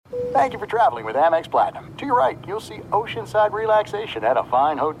Thank you for traveling with Amex Platinum. To your right, you'll see oceanside relaxation at a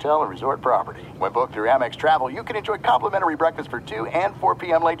fine hotel and resort property. When booked through Amex Travel, you can enjoy complimentary breakfast for 2 and 4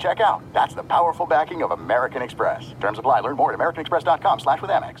 p.m. late checkout. That's the powerful backing of American Express. Terms apply. Learn more at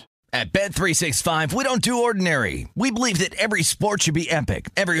americanexpress.com/withAmex. At Bet365, we don't do ordinary. We believe that every sport should be epic.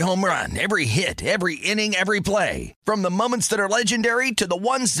 Every home run, every hit, every inning, every play. From the moments that are legendary to the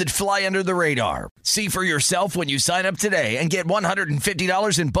ones that fly under the radar. See for yourself when you sign up today and get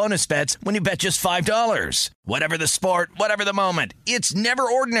 $150 in bonus bets when you bet just $5. Whatever the sport, whatever the moment, it's never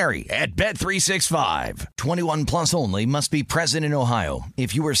ordinary at Bet365. 21 plus only. Must be present in Ohio.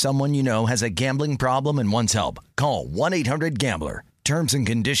 If you or someone you know has a gambling problem and wants help, call 1-800-GAMBLER. Terms and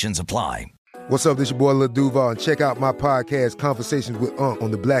conditions apply. What's up, this your boy Lil Duval, and check out my podcast, Conversations with Unc, on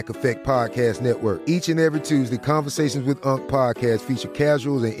the Black Effect Podcast Network. Each and every Tuesday, Conversations with Unc podcast feature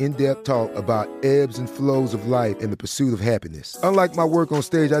casuals and in-depth talk about ebbs and flows of life and the pursuit of happiness. Unlike my work on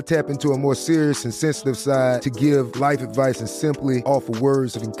stage, I tap into a more serious and sensitive side to give life advice and simply offer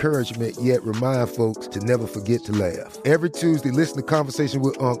words of encouragement, yet remind folks to never forget to laugh. Every Tuesday, listen to Conversation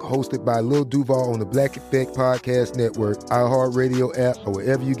with Unc, hosted by Lil Duval on the Black Effect Podcast Network, iHeartRadio app, or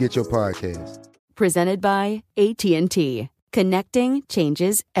wherever you get your podcasts. Presented by AT&T. Connecting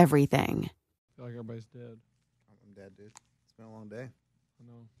changes everything. I feel like everybody's dead. I'm dead, dude. It's been a long day. I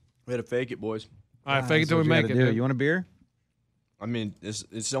know. We had to fake it, boys. All right, fake it till we make it. Dude. You want a beer? I mean,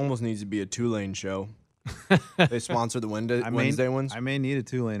 this almost needs to be a two-lane show. They sponsor the Wednesday ones. I may need a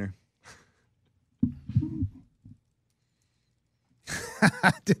two-laner.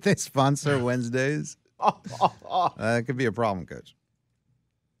 Did they sponsor Wednesdays? That could be a problem, Coach.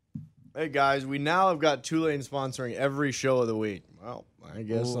 Hey, guys, we now have got Two-Lane sponsoring every show of the week. Well, I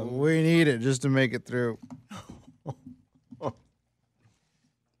guess we need it just to make it through. Are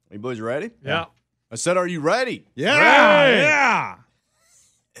you boys ready? Yeah. I said, are you ready? Yeah!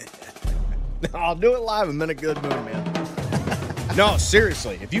 I'll do it live. I'm in a good mood, man. No,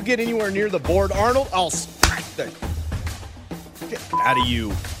 seriously. If you get anywhere near the board, Arnold, I'll smack the get out of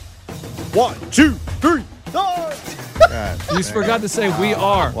you. 1, 2, 3, 4. You just forgot to say we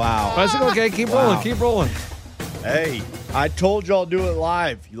are. Wow. But I said, okay, keep rolling, keep rolling. Hey, I told you I'll do it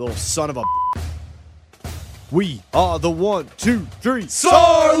live, you little son of a. We are the 1, 2, 3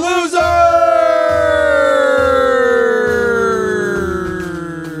 sore losers!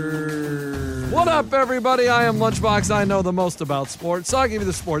 What up, everybody? I am Lunchbox. I know the most about sports, so I give you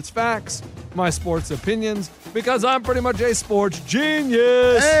the sports facts, my sports opinions, because I'm pretty much a sports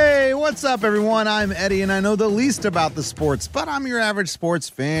genius. Hey, what's up, everyone? I'm Eddie, and I know the least about the sports, but I'm your average sports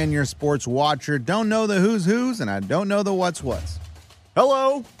fan, your sports watcher. Don't know the who's, and I don't know the what's.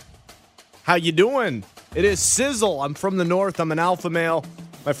 Hello. How you doing? It is Sizzle. I'm from the north. I'm an alpha male.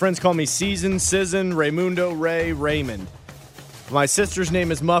 My friends call me Season, Sizzin, Raymundo, Ray, Raymond. My sister's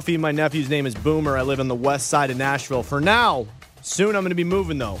name is Muffy. My nephew's name is Boomer. I live on the west side of Nashville. For now, soon I'm going to be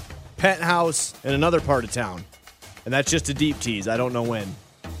moving, though. Penthouse in another part of town. And that's just a deep tease. I don't know when.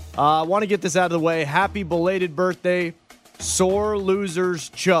 I want to get this out of the way. Happy belated birthday, Sore Losers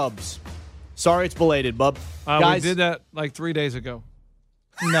Chubbs. Sorry it's belated, bub. Guys, we did that like 3 days ago.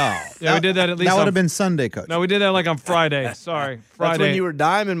 No. Yeah, we did that at least. That would have been Sunday, Coach. No, we did that like on Friday. Sorry, Friday. That's when you were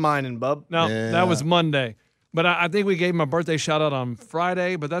diamond mining, bub. No, that was Monday. But I think we gave him a birthday shout out on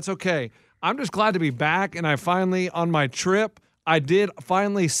Friday, but that's okay. I'm just glad to be back, and I finally, on my trip, I did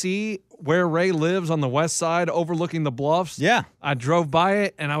finally see where Ray lives on the west side overlooking the bluffs. Yeah. I drove by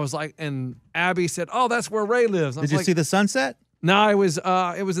it, and I was like, and Abby said, oh, that's where Ray lives. Did you see the sunset? No, it was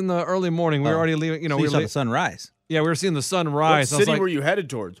in the early morning. We were already leaving. So you saw the sunrise. Yeah, we were seeing the sun What rise. city were you headed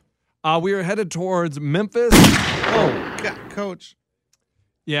towards? We were headed towards Memphis. Oh, God, Coach.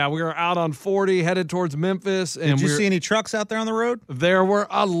 Yeah, we were out on 40, headed towards Memphis. And Did you see any trucks out there on the road? There were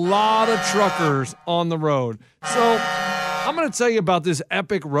a lot of truckers on the road. So I'm going to tell you about this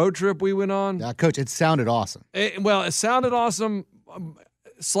epic road trip we went on. Yeah, Coach, it sounded awesome. It sounded awesome,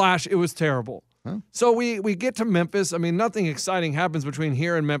 / it was terrible. Huh? So we get to Memphis. I mean, nothing exciting happens between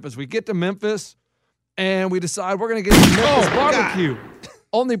here and Memphis. We get to Memphis, and we decide we're going to get to Memphis barbecue.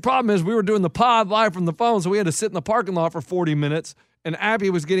 Only problem is we were doing the pod live from the phone, so we had to sit in the parking lot for 40 minutes. And Abby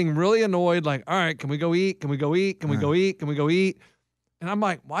was getting really annoyed, like, all right, can we go eat? Can we go eat? Can we go eat? Can we go eat? And I'm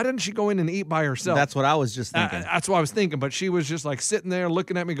like, why didn't she go in and eat by herself? That's what I was just thinking. That's what I was thinking. But she was just like sitting there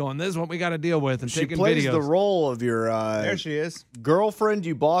looking at me going, this is what we got to deal with, and She taking plays videos. the role of your There she is. girlfriend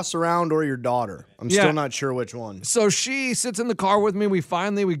you boss around or your daughter. I'm still not sure which one. So she sits in the car with me. We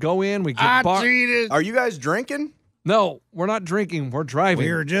go in. We get Are you guys drinking? No. we're not drinking. We're driving.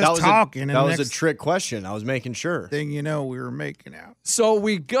 We were just talking. That was a trick question. I was making sure. Thing you know, we were making out. So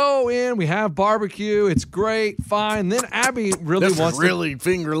we go in. We have barbecue. It's great. Fine. Then Abby really wants really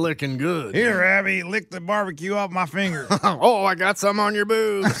finger licking good. Here, Abby, lick the barbecue off my finger. Oh, I got some on your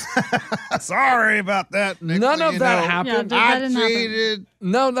boobs. Sorry about that. None of that happened. Yeah, that didn't happen. cheated.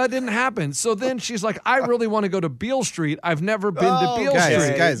 No, that didn't happen. So then she's like, I really want to go to Beale Street. I've never been to Beale guys,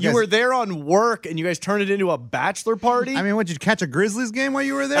 Street. guys. You were there on work, and you guys turned it into a bachelor party? I mean, what, did you catch a Grizzlies game while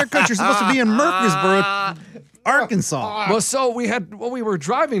you were there? Coach, you're supposed to be in Murfreesboro, Arkansas. Well, so we were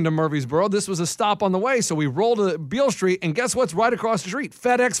driving to Murfreesboro. This was a stop on the way. So we rolled to Beale Street, and guess what's right across the street?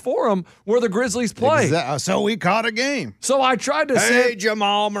 FedEx Forum, where the Grizzlies play. So we caught a game. So I tried to send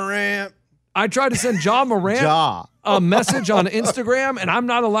Jamal Morant. John Morant a message on Instagram, and I'm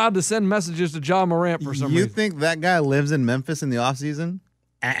not allowed to send messages to John Morant for some You reason. think that guy lives in Memphis in the offseason?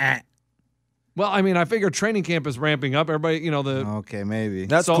 Well, I mean, I figure training camp is ramping up. Everybody, Okay, maybe.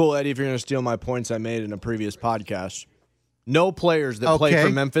 That's So- cool, Eddie, if you're going to steal my points I made in a previous podcast. No players that play Okay. for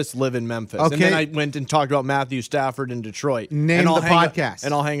Memphis live in Memphis. Okay. And then I went and talked about Matthew Stafford in Detroit. Name and I'll the hang up- podcast.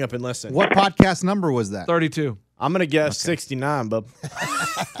 and I'll hang up and listen. What podcast number was that? 32. I'm going to guess 69, bub.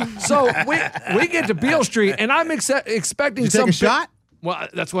 So we get to Beale Street, and I'm expecting Did you take a shot? Well,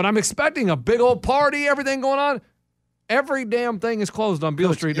 that's what I'm expecting. A big old party, everything going on. Every damn thing is closed on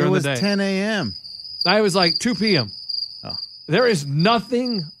Beale Street It during was the day. 10 a.m. It was like 2 p.m. Oh. There is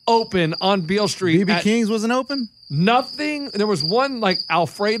nothing open on Beale Street. BB King's wasn't open? Nothing. There was one like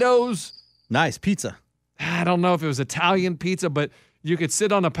Alfredo's. Nice pizza. I don't know if it was Italian pizza, but you could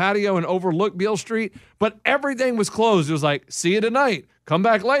sit on a patio and overlook Beale Street. But everything was closed. It was like, see you tonight. Come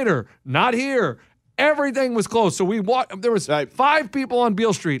back later. Not here. Everything was closed. So we walked. There was 5 people on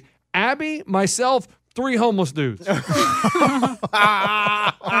Beale Street. Abby, myself, 3 homeless dudes.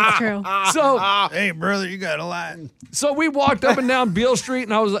 That's true. So, Hey, brother, you got a line. so we walked up and down Beale Street,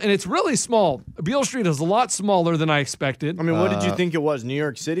 and it's really small. Beale Street is a lot smaller than I expected. I mean, what did you think it was? New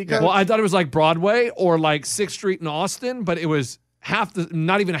York City? Coach? Well, I thought it was like Broadway or like 6th Street in Austin, but it was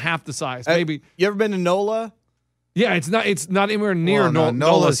not even half the size. Maybe. You ever been to NOLA? Yeah, it's not anywhere near Well, no, NOLA's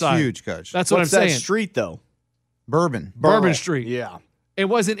NOLA's size. huge, Coach. That's what What's I'm that saying. street, though? Bourbon. Bourbon Street. Yeah. It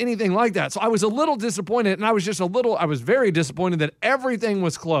wasn't anything like that. So I was a little disappointed, and I was very disappointed that everything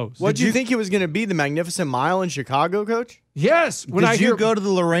was closed. What did you think it was going to be? The Magnificent Mile in Chicago, Coach? Yes. When I Did hear, you go to the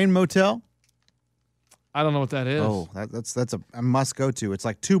Lorraine Motel? I don't know what that is. Oh, that's a must go to. It's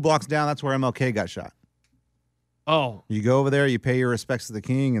like 2 blocks down. That's where MLK got shot. Oh. You go over there, you pay your respects to the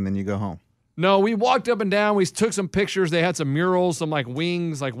king, and then you go home. No, we walked up and down. We took some pictures. They had some murals, some like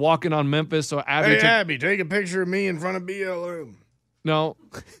wings, like walking on Memphis. So Abby took, Abby, take a picture of me in front of BLM. no,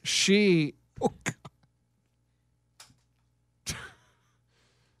 she.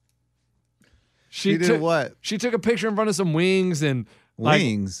 She did took, what? She took a picture in front of some wings and like,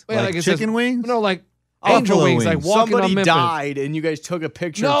 Wings? yeah, Like it says- chicken wings? No, like angel Buffalo wings, like wings. walking Somebody on Memphis. died, and you guys took a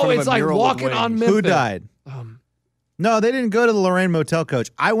picture in No, front it's of a like mural with walking on wings. Memphis. Who died? No, they didn't go to the Lorraine Motel, Coach.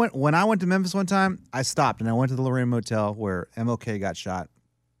 When I went to Memphis one time, I stopped and I went to the Lorraine Motel where MLK got shot.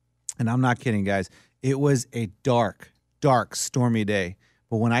 And I'm not kidding, guys. It was a dark, stormy day.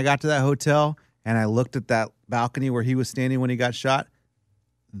 But when I got to that hotel and I looked at that balcony where he was standing when he got shot,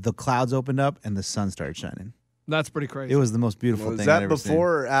 the clouds opened up and the sun started shining. That's pretty crazy. It was the most beautiful Was thing that I'd ever seen.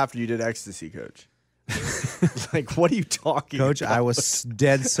 before or after you did ecstasy, Coach? Like, what are you talking Coach, about? I was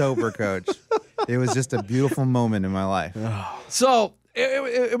dead sober, Coach. It was just a beautiful moment in my life. So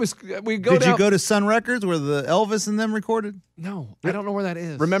it was. We go. Did down, you go to Sun Records where the Elvis and them recorded? No, I don't know where that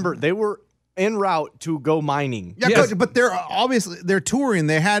is. Remember, they were en route to go mining. Yeah, Yes. Coach, but they're touring.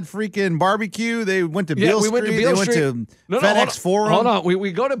 They had freaking barbecue. They went to Yeah, Beale we Street. went to Beale they Street. went to No, FedEx hold on. Forum. Hold on.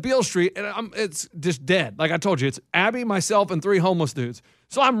 We go to Beale Street, and it's just dead. Like I told you, it's Abby, myself, and 3 homeless dudes.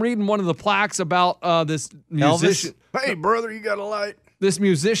 So I'm reading one of the plaques about this musician. Hey, brother, you got a light? This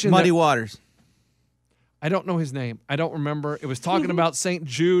musician. Muddy that- Waters. I don't know his name. I don't remember. It was talking about St.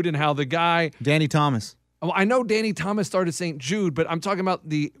 Jude and how the guy. Danny Thomas. Oh, I know Danny Thomas started St. Jude, but I'm talking about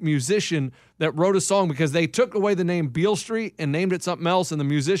the musician that wrote a song because they took away the name Beale Street and named it something else, and the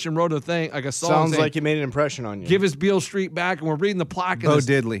musician wrote a thing like a song. Sounds saying, like it made an impression on you. "Give us Beale Street back," and we're reading the plaque. Bo And this,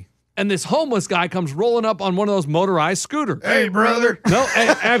 Diddley. and this homeless guy comes rolling up on one of those motorized scooters. Hey, brother. No, hey,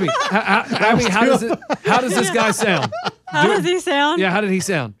 Abby, Abby, how does this guy sound? How does he sound? Yeah, how did he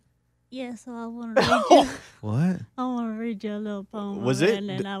sound? Yeah, so I want to read you. What? I want to read you a little poem. Was it- And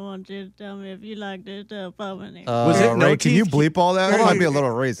then I want you to tell me if you like this poem. In here. Was it no Ray, can you teeth? bleep all that? That might be a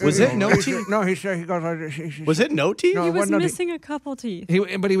little racist. Was it no teeth? No, he said he goes like this. Was it no teeth? No, he it was wasn't no teeth. missing a couple teeth.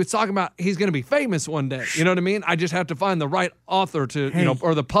 But he was talking about he's going to be famous one day. You know what I mean? I just have to find the right author to,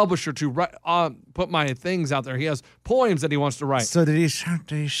 or the publisher to write, put my things out there. He has poems that he wants to write. So did he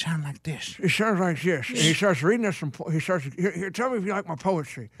sound like this? He sounds like this. And he starts reading us some. He starts here. Tell me if you like my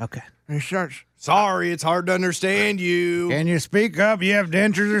poetry. Okay. And he starts. Sorry, it's hard to understand you. Can you speak up? You have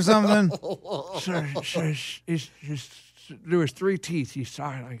dentures or something? He's do his 3 teeth. He's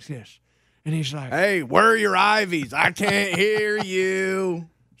talking like this, and he's like, Hey, where are your ivies? I can't hear you.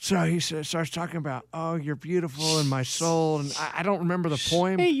 So he starts talking about, oh, you're beautiful in my soul, and I don't remember the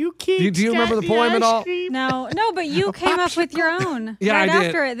poem. Hey, you kids. Do you remember the poem at all? No, but you came up with your own Yeah, right I did.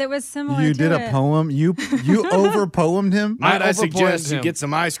 after it that was similar You to did it. a poem. You over poemed him. Might I I suggest overpointed you him. get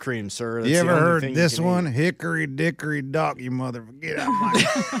some ice cream, sir? That's You the ever only heard thing you this can one? eat. Hickory dickory dock, you motherfucker. Get out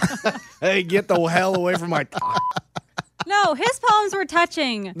my Hey, get the hell away from my top. No, his poems were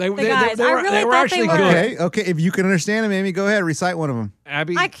touching. They- the they- guys. they I were- really they were thought actually they were. good. Okay. If you can understand him, Amy, go ahead. Recite one of them.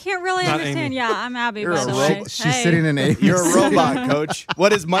 Abby, I can't really Not understand. Amy. Yeah, I'm Abby, You're by a the way. robot. She's sitting in Amy's You're a seat. robot, coach.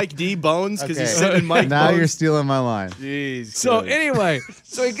 What is Mike D Bones? Because he's sitting in Mike Now Bones. you're stealing my line. Jeez. So good. anyway,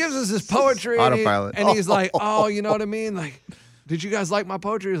 so he gives us his poetry, and, Autopilot. he's like, oh, you know what I mean? Like, did you guys like my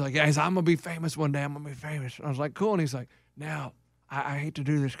poetry? He's like, yeah, I'm gonna be famous one day. I'm gonna be famous. I was like, cool. And he's like, now I hate to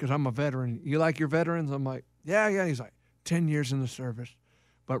do this because I'm a veteran. You like your veterans? I'm like, yeah. And he's like, 10 years in the service.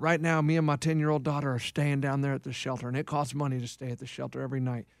 But right now, me and my 10-year-old daughter are staying down there at the shelter, and it costs money to stay at the shelter every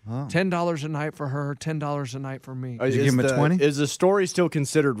night. Oh. $10 a night for her, $10 a night for me. Did you give him a 20? Is the story still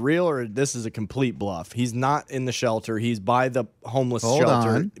considered real, or this is a complete bluff? He's not in the shelter. He's by the homeless Hold shelter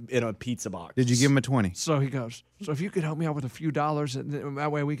on. in a pizza box. Did you give him a 20? So he goes, so if you could help me out with a few dollars, and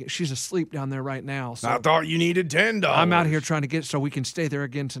that way she's asleep down there right now. So I thought you needed $10. I'm out here trying to get so we can stay there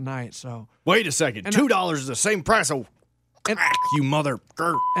again tonight. So Wait a second. $2 is the same price. Oh, crack, you mother.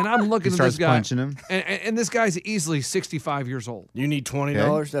 Grr. and I'm looking He at this starts guy, punching him. and this guy's easily 65 years old. You need $20?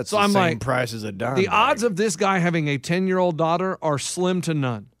 Okay. That's So the I'm same like, price as a dime. The bag. odds of this guy having a 10-year-old daughter are slim to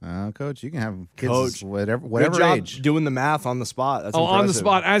none. Coach, you can have kids Coach, whatever Good job age. doing the math on the spot. That's Oh, on the impressive.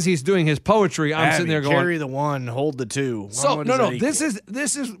 spot as he's doing his poetry, I'm sitting there going. carry the one, hold the two. So What no, does no. that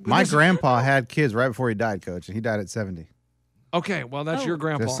This equal? is My this is- grandpa had kids right before he died, Coach, and he died at 70. Okay, well that's Oh. your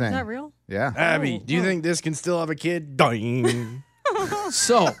grandpa. Just saying. Is that real? Yeah. Abby, do you think this can still have a kid? Ding.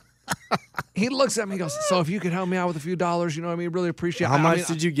 So he looks at me and goes, so if you could help me out with a few dollars, you know what I mean? Really appreciate it. How I much mean,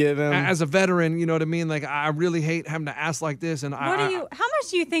 did you give him? As a veteran, you know what I mean? Like, I really hate having to ask like this. And How much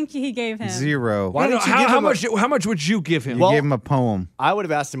do you think he gave him? 0. Why No, didn't you how, give how him a- much would you give him? You gave him a poem. I would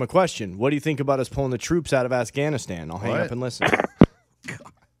have asked him a question. What do you think about us pulling the troops out of Afghanistan? I'll hang What? up and listen.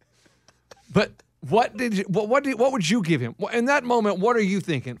 But what would you give him? In that moment, what are you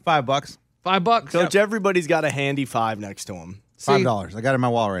thinking? $5. $5? Coach, everybody's got a handy $5 next to him. See, $5. I got it in my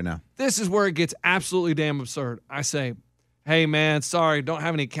wallet right now. this is where it gets absolutely damn absurd. I say, hey, man, sorry, don't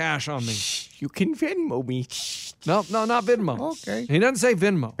have any cash on me. You can Venmo me. No, not Venmo. Okay. He doesn't say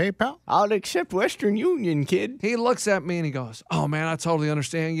Venmo. PayPal. I'll accept Western Union, kid. He looks at me and he goes, oh, man, I totally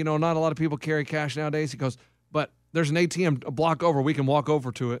understand. You know, not a lot of people carry cash nowadays. He goes, but there's an ATM a block over. We can walk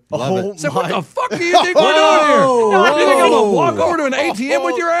over to it. Oh, So what the fuck do you think we're doing here? Oh, You think I'm going to walk over to an ATM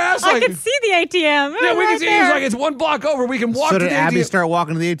with your ass? I Like, could see the ATM. yeah, we right can see. there. He's like, it's one block over. We can walk So to did the Abby ATM. start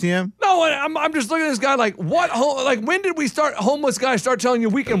walking to the ATM? No, I'm just looking at this guy like, what? Like, when did we start? Homeless guys start telling you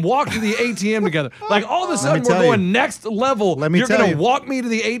we can walk to the ATM together? Like, all of a sudden we're tell going you. next level. Let me You're tell gonna you. walk me to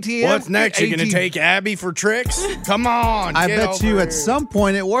the ATM. What's next? The You going to ATM. take Abby for tricks? Come on. I get bet you over at here. some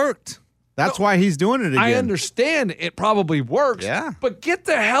point it worked. That's why he's doing it again. I understand it probably works. Yeah. But get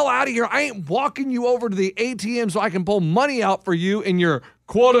the hell out of here. I ain't walking you over to the ATM so I can pull money out for you and your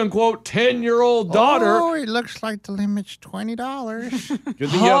quote unquote 10-year-old daughter. Oh, it looks like the limit's $20. Good thing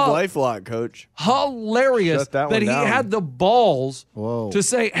you have LifeLock, Coach. Hilarious Shut that that one he down. had the balls Whoa. to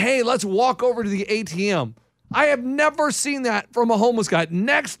say, hey, let's walk over to the ATM. I have never seen that from a homeless guy.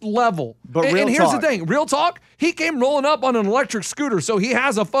 Next level. But and real here's talk. the thing. Real talk, he came rolling up on an electric scooter. So he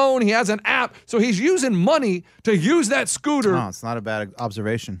has a phone, he has an app. So he's using money to use that scooter. No, it's not a bad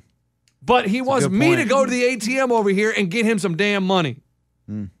observation. But he wants good me point. to go to the ATM over here and get him some damn money.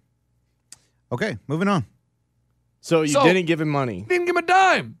 Okay, moving on. So you So- didn't give him money. Didn't give him a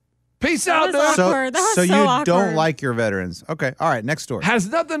dime. Peace That out, was dude. awkward. That was so so you awkward. don't like your veterans. Okay, all right, next story. Has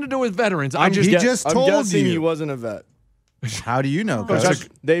nothing to do with veterans. He just I'm told guessing you. he wasn't a vet. How do you know, Coach, Coach?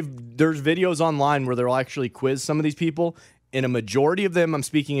 there's videos online where they'll actually quiz some of these people. In a majority of them, I'm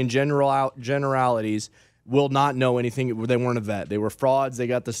speaking in generalities, will not know anything. They weren't a vet. They were frauds. They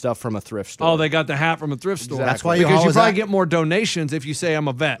got the stuff from a thrift store. Oh, they got the hat from a thrift store. Exactly. That's why you because you always probably get more donations if you say I'm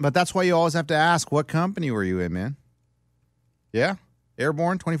a vet. But that's why you always have to ask, what company were you in, man? Yeah?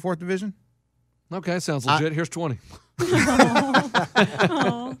 Airborne, 24th Division? Okay, sounds legit. Here's 20.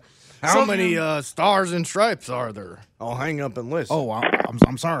 How many stars and stripes are there? I'll hang up and listen. Oh,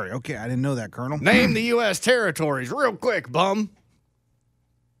 I'm sorry. Okay, I didn't know that, Colonel. Name the U.S. territories real quick, bum.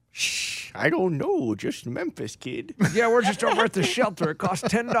 Shh, I don't know. Just Memphis, kid. Yeah, we're just over at the shelter. It costs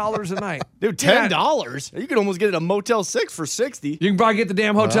 $10 a night. Dude, $10? You could almost get it at a Motel 6 for $60. You can probably get the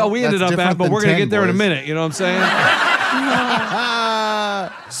damn hotel we ended that's up at, different but than we're going to 10, get there in a boys. minute. You know what I'm saying?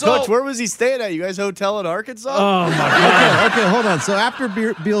 Coach, where was he staying at? You guys hotel in Arkansas? Oh, my God. Okay, hold on. So after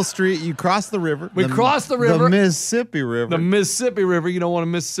Beale Street, you cross the river. We crossed the river. The Mississippi River. The Mississippi River. You don't want to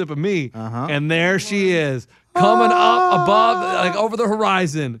Mississippi me. Uh-huh. And there she is, coming up above, like over the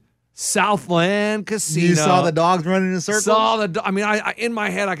horizon. Southland Casino. You saw the dogs running in a circle? I in my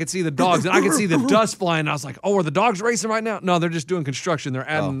head, I could see the dogs, and I could see the dust flying. And I was like, oh, are the dogs racing right now? No, they're just doing construction. They're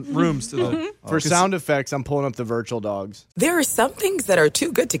adding rooms to the. For sound effects, I'm pulling up the virtual dogs. There are some things that are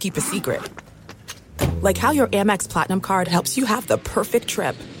too good to keep a secret. Like how your Amex Platinum card helps you have the perfect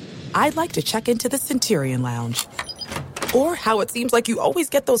trip. I'd like to check into the Centurion Lounge. Or how it seems like you always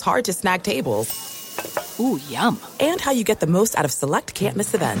get those hard-to-snag tables. Ooh, yum. And how you get the most out of select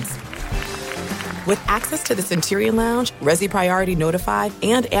can't-miss events. With access to the Centurion Lounge, Resi Priority Notified,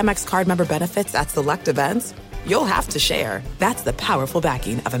 and Amex card member benefits at select events, you'll have to share. That's the powerful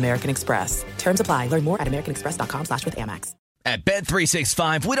backing of American Express. Terms apply. Learn more at americanexpress.com/withAmex. At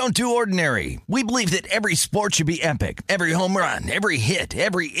Bet365, we don't do ordinary. We believe that every sport should be epic. Every home run, every hit,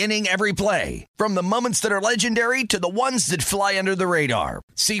 every inning, every play. From the moments that are legendary to the ones that fly under the radar.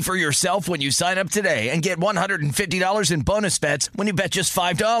 See for yourself when you sign up today and get $150 in bonus bets when you bet just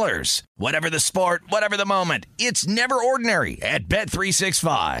 $5. Whatever the sport, whatever the moment, it's never ordinary at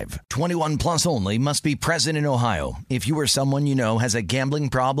Bet365. 21 plus only. Must be present in Ohio. If you or someone you know has a gambling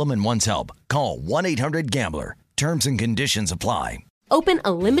problem and wants help, call 1-800-GAMBLER. Terms and conditions apply. Open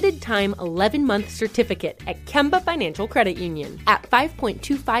a limited-time 11-month certificate at Kemba Financial Credit Union. At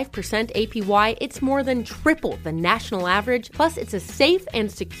 5.25% APY, it's more than triple the national average, plus it's a safe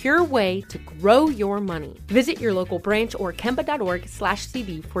and secure way to grow your money. Visit your local branch or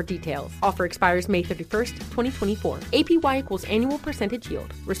kemba.org/CD for details. Offer expires May 31st, 2024. APY equals annual percentage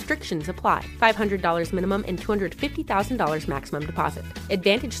yield. Restrictions apply. $500 minimum and $250,000 maximum deposit.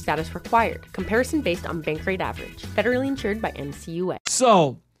 Advantage status required. Comparison based on bank rate average. Federally insured by NCUA.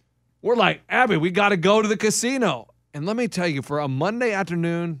 So we're like, Abby, we got to go to the casino. And let me tell you, for a Monday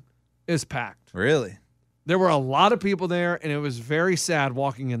afternoon, it's packed. Really? There were a lot of people there, and it was very sad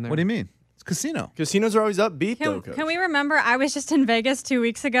walking in there. What do you mean? It's a casino. Casinos are always upbeat, though, Coach. Can we remember I was just in Vegas 2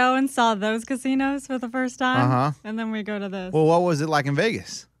 weeks ago and saw those casinos for the first time? Uh-huh. And then we go to this. Well, what was it like in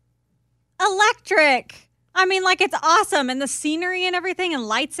Vegas? Electric. I mean, like, it's awesome. And the scenery and everything and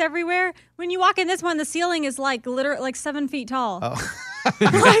lights everywhere. When you walk in this one, the ceiling is like literally like 7 feet tall. Oh.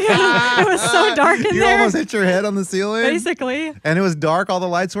 It was so dark in You there. almost hit your head on the ceiling? Basically. And it was dark, all the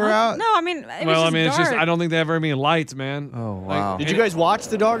lights were out? No, I mean, it was Well, just dark. I don't think they have very many lights, man. Oh, wow. Did you guys watch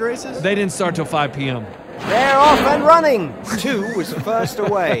the dog races? They didn't start till 5 p.m. They're off and running. 2 was first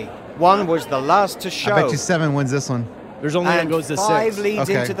away. 1 was the last to show. I bet you 7 wins this one. There's only one and goes to 5 6. leads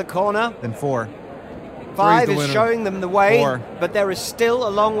into the corner. Then 4. 5 the is winner. showing them the way, 4. but there is still a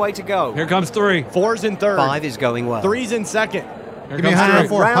long way to go. Here comes 3. 4's in third. 5 is going well. 3's in second. Here Give me comes 100 on 3.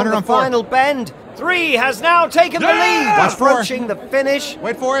 4. Round 100 the on 4. final bend. 3 has now taken the lead, Watch 4. approaching the finish,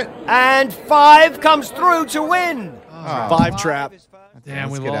 Wait for it. and 5 comes through to win. 5 trap. Damn,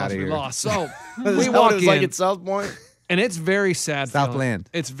 Let's we get lost. outta We here. lost. So Is we that what walk it was in, like at South Point. and it's very sad. Southland.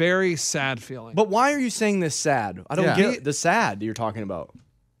 Feeling. It's very sad feeling. But why are you saying this sad? I don't Yeah. get the sad you're talking about.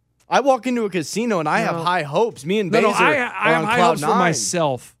 I walk into a casino and I have high hopes. Me and Baser I are have on high cloud hopes for 9.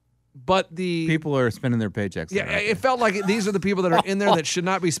 myself, but the People are spending their paychecks. yeah, there, aren't it felt like these are the people that are in there that should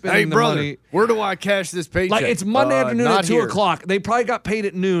not be spending Hey, the brother, money. where do I cash this paycheck? Like it's Monday afternoon not at 2 here. o'clock. They probably got paid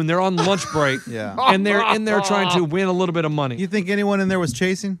at noon. They're on lunch break. Yeah. And they're in there trying to win a little bit of money. You think anyone in there was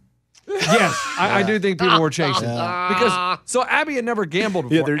chasing? Yes, I do think people were chasing. Because so Abby had never gambled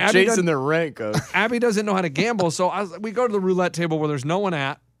before. Yeah, they're Abby chasing doesn't- their rent, Coach. Abby doesn't know how to gamble, so we go to the roulette table where there's no one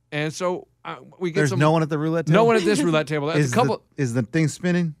at, and so we get There's some. no one at the roulette table? No one at this roulette table. There's Is, a couple. is the thing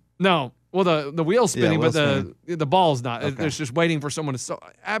spinning? No, well the wheel's spinning, wheel's but the ball's not. Okay. It's just waiting for someone to. So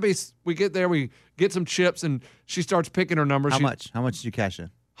we get there, we get some chips, and she starts picking her numbers. How much? How much did you cash in?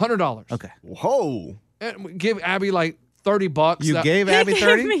 $100. Okay. Whoa. And we give Abby like $30. You That- gave He Abby gave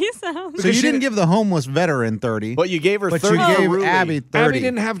 30? me some. So Because you she didn't didn't- give the homeless veteran 30, But you gave her but 30 you for gave Rudy. Abby 30. Abby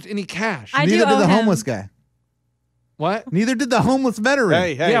didn't have any cash. I Neither do did owe the him. homeless guy. What? Neither did the homeless veteran.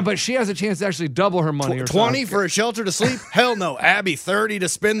 Hey, hey. Yeah, but she has a chance to actually double her money. Or 20 something. for a shelter to sleep? Hell no. Abby, 30 to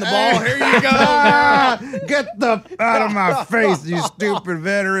spin the ball. Here you go. Get the out of my face, you stupid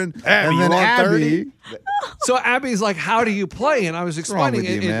veteran. Abby, and you then want Abby, 30? So Abby's like, "How do you play?" And I was wrong explaining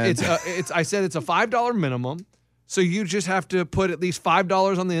with you, man? I said it's a $5 minimum, so you just have to put at least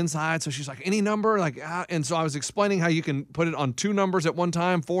 $5 on the inside. So she's like, "Any number?" And so I was explaining how you can put it on 2 numbers at one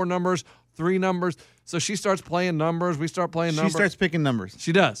time, 4 numbers, 3 numbers. So she starts playing numbers. We start playing she numbers. starts picking numbers.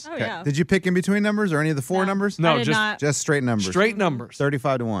 She does. Oh, yeah. Did you pick in between numbers or any of the 4 numbers? No, I did just not. Just straight numbers. straight numbers.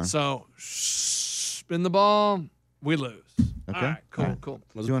 35 to 1. So spin the ball, we lose. Okay. All right, cool, All right. cool.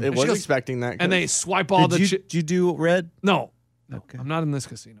 Was, You want- it She was goes- expecting that. And they swipe all Did the you, did you do red? No, Okay. I'm not in this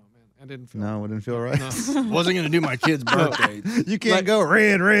casino, man. I didn't feel No, it didn't feel right. wasn't going to do my kid's birthday. You can't Like- go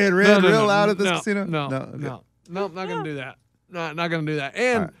red real loud at this casino. No, okay. no, not gonna do that. Not gonna do that.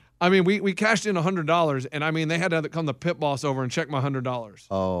 And right. I mean, we cashed in $100, and I mean, they had to come the pit boss over and check my $100.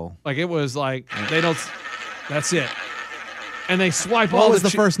 Oh. Like it was like they don't. That's it. And they swipe all What was the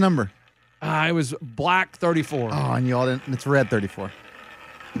the first number? It was black 34. Oh, and you all didn't. It's red 34.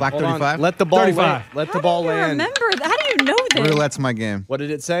 Black Hold on. 35. Let the ball 35. land. Let the ball How do you land. remember? How do you know this? Roulette's my game. What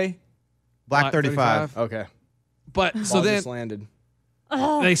did it say? Black 35. Okay. But so Ball then just landed.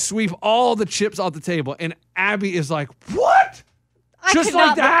 they sweep all the chips off the table, and Abby is like, "What? I Just could like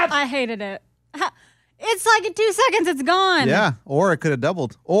not- that?" I hated it. It's like in 2 seconds, it's gone. Yeah, or it could have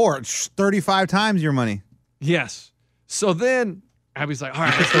doubled. Or 35 times your money. Yes. So then Abby's like, "All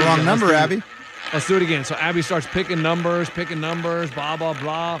right, It's the wrong number, Abby. Let's do it again." So Abby starts picking numbers, blah, blah,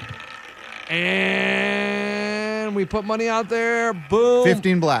 blah. And we put money out there. Boom.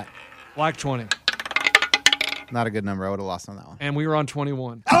 15 black. Black 20. Not a good number. I would have lost on that one. And we were on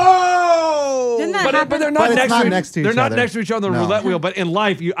 21. Oh! Didn't that But happen? they're But not, it's next, not to next to each They're not other. next to each other on the No. roulette wheel. But in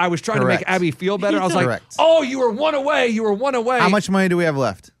life, I was trying to make Correct. Abby feel better. I was like, Correct. "Oh, you were one away. You were one away." How much money do we have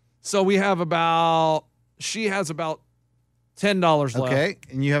left? So we have about. She has about $10 left. Okay,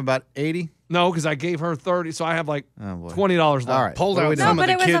 and you have about 80. No, because I gave her 30, so I have like Oh, boy. $20 left. All right. Pulled What are we out doing? some No, of but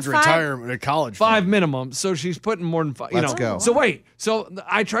the it was a kids' five- retirement at college. 5 minimum, so she's putting more than 5. Let's go. So wait, so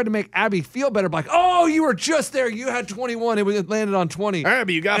I tried to make Abby feel better, like, "Oh, you were just there. You had 21. It landed on 20.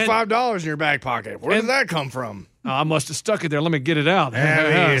 Abby, you got And- $5 in your back pocket. Where did that come from? I must have stuck it there. Let me get it out.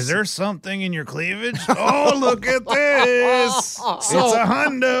 something in your cleavage? Oh, look at this. It's a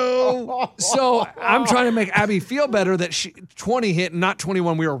hundo. So I'm trying to make Abby feel better that she 20 hit and not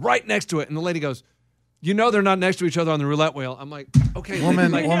 21. We were right next to it, and the lady goes, "You know they're not next to each other on the roulette wheel." I'm like, "Okay,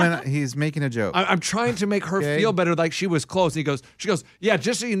 Woman, like, he's making a joke. I'm trying to make her Okay. feel better, like she was close." And she goes, "Yeah,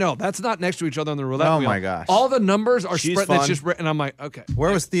 just so you know, that's not next to each other on the roulette Oh, wheel. my gosh. All the numbers are She's spread. That's fun. just and I'm like, okay,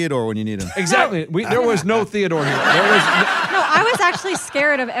 Where was Theodore when you need him? exactly. There was no Theodore here. There was No, I was actually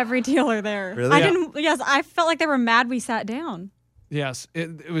scared of every dealer there. Really? I Yeah. didn't. Yes, I felt like they were mad we sat down. yes,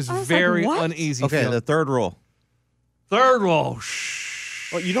 it was I was like, very what? uneasy. Okay, feeling. the third roll. Third roll.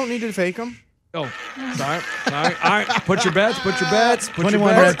 Well, you don't need to fake them. Oh, sorry. All right. Put your bets. Put your bets. Put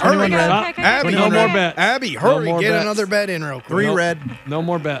 21 your red, bets. 21 red. Okay. Abby, No hurry. more bets. Abby, No hurry. more Get bets. another bet in real quick. 3 Nope. red. No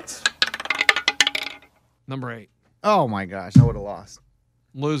more bets. Number 8. Oh, my gosh. I would have lost.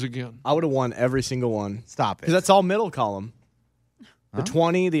 Lose again. I would have won every single one. Stop it. Because that's all middle column. The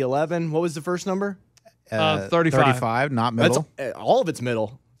 20, the 11. What was the first number? 35. 35, not middle. That's all of it's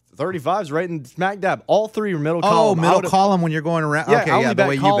middle. 35's right in smack dab. All 3 are middle Oh, column. I middle would've- column when you're going around. Yeah, okay, I only yeah, the bet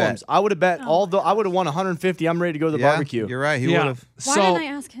way you columns. bet. I would have bet I would have won 150. I'm ready to go to the Yeah, barbecue. You're right. He Yeah. would have. Why So didn't I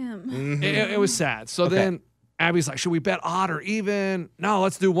ask him? it was sad. So Okay. then Abby's like, "Should we bet odd or even?" No,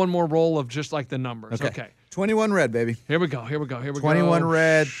 let's do one more roll of just like the numbers. Okay. 21 red, baby. Here we go. 21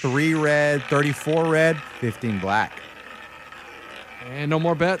 red, 3 red, 34 red, 15 black. And no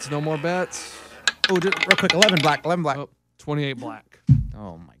more bets. Oh, just real quick. 11 black. 11 black. Oh, 28 black.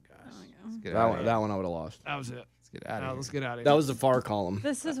 Oh, my gosh. Let's get That out of one, here. that one I would have lost. That was it. Let's get out of Now here. let's get out of here. That was the far column.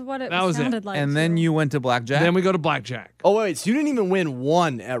 This is what it That was it. sounded like. And then too. you went to blackjack. Then we go to blackjack. Oh wait, so you didn't even win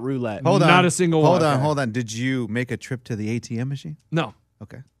one at roulette. Hold on. Not a single Hold one. on. Hold on. Did you make a trip to the ATM machine? No.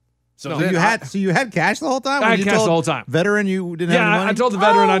 Okay. So No, then you had cash the whole time? I When had you cash told the whole time. Veteran, you didn't have any Yeah, money? I told the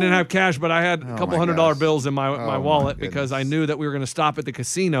veteran I didn't have cash, but I had a couple my $100 gosh. bills in my Oh, my wallet because I goodness. knew that we were going to stop at the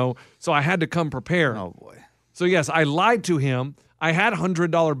casino, so I had to come prepared. Oh, boy. So yes, I lied to him. I had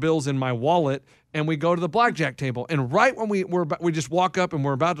 $100 bills in my wallet, and we go to the blackjack table. And right when we just walk up and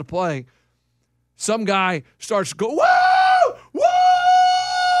we're about to play, some guy starts to go, "Woo!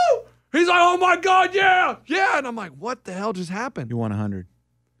 Woo!" He's like, "Oh my God, yeah, yeah!" And I'm like, "What the hell just happened?" You won 100.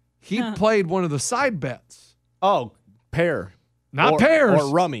 He played one of the side bets. Oh, Pair. Not pairs.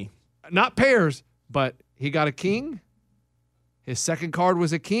 Or rummy. Not pairs, but he got a king. His second card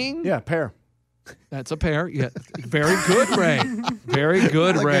was a king. Yeah, pair. That's a pair. Yeah. Very good, Ray. Very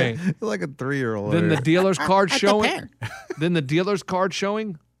good, Ray. Like a 3-year-old. Then the dealer's card showing. Then the dealer's card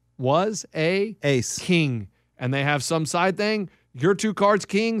showing was a ace king. And they have some side thing. Your 2 cards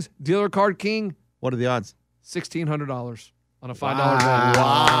kings, dealer card king. What are the odds? $1,600 on a $5 bet.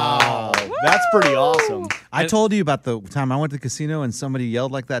 Wow. That's pretty awesome. I told you about the time I went to the casino and somebody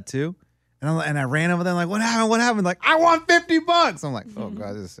yelled like that too. And I ran over there like, what happened? What happened? Like, I won $50. I'm like, oh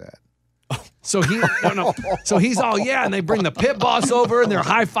God, this is sad. So So he's all, yeah, and they bring the pit boss over and they're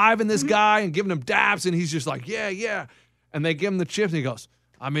high-fiving this guy and giving him daps, and he's just like, yeah. And they give him the chips, and he goes,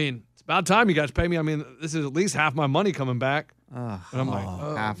 I mean, it's about time you guys pay me. I mean, this is at least half my money coming back. And I'm like,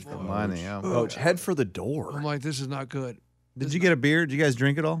 half the money. Oh, Coach, head for the door. I'm like, this is not good. Did you get a beer? Did you guys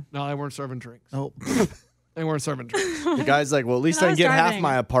drink it all? No, they weren't serving drinks. Oh. They weren't serving drinks. The guy's like, well, at least I can get half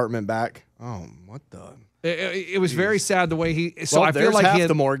my apartment back. Oh, what the? It was very sad the way he. So Well, I feel there's like half he had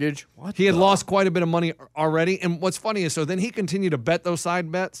the mortgage. What he had the- lost quite a bit of money already. And what's funny is, so then he continued to bet those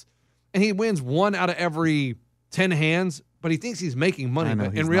side bets, and he wins 1 out of every 10 hands. But he thinks he's making money. I know,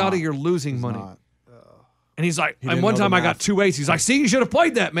 But in he's reality, not. you're losing He's money. not. And he's like, and didn't one know the time I got math. 2 aces. He's like, see, you should have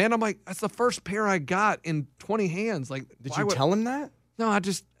played that, man. I'm like, that's the first pair I got in 20 hands. Like, Did why you would- tell him that? No, I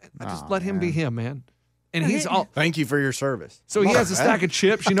just let him be him, man. And he's all. Thank you for your service. So he has a stack of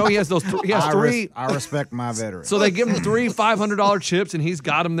chips. You know, he has those. He has three. I respect my veterans. So they give him 3 $500 chips, and he's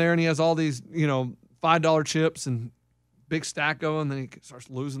got them there, and he has all these, $5 chips and big stack of them. And then he starts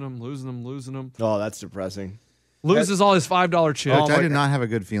losing them. Oh, that's depressing. Loses all his $5 chips. Coach, I do not have a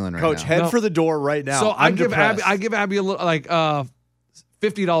good feeling right Coach, now. head No. for the door right now. So I'm depressed. I give Abby a little like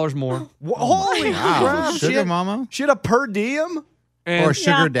 $50 more. Holy Wow. crap. Sugar mama? She had a per diem? And, Or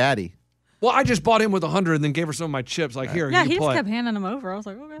sugar daddy? well, I just bought him with 100 and then gave her some of my chips. Like, here, Yeah, you he can just play. kept handing them over. I was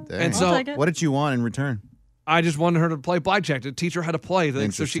like, okay. Dang. And I'll so- take it. What did you want in return? I just wanted her to play blackjack, to teach her how to play so she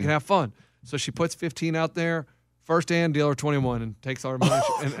Interesting. can have fun. So she puts 15 out there, first hand, dealer 21, and takes all her money.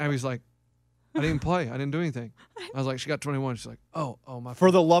 And Abby's like, I didn't play. I didn't do anything. I was like, she got 21. She's like, oh, my. For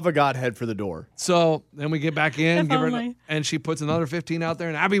the love of God, head for the door. So then we get back in, If give her, only. and she puts another 15 out there,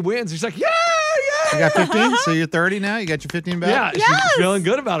 and Abby wins. She's like, yeah. You got 15? So you're 30 now? You got your 15 back? Yeah, she's feeling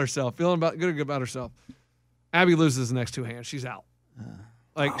good about herself. Good about herself. Abby loses the next 2 hands. She's out.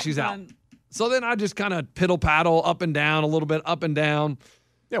 She's out. So then I just kind of piddle paddle up and down a little bit, up and down.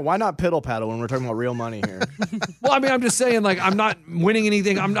 Yeah, why not piddle paddle when we're talking about real money here? Well, I mean, I'm just saying, like, I'm not winning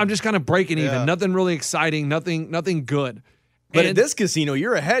anything. I'm just kind of breaking even. Nothing really exciting. Nothing good. But And- at this casino,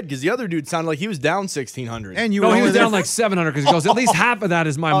 you're ahead because the other dude sounded like he was down 1,600. And you No, were he only was there down like 700 because he goes, at least half of that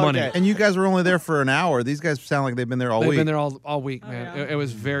is my money. Okay. And you guys were only there for an hour. These guys sound like they've been there all They've week. been there all week, man. yeah. It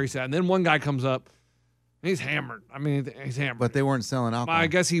was very sad. And then one guy comes up, and he's hammered. I mean, he's hammered. But they weren't selling alcohol. I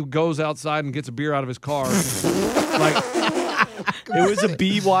guess he goes outside and gets a beer out of his car. Like, It was a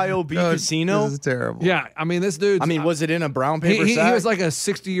BYOB Coach, casino. This is terrible. yeah, I mean, this dude. I mean, was it in a brown paper he sack? was like a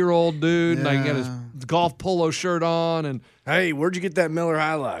 60-year-old dude, and like, he had his golf polo shirt on, and hey, where'd you get that Miller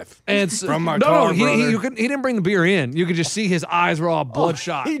High Life? from my car, he brother. didn't bring the beer in. You could just see his eyes were all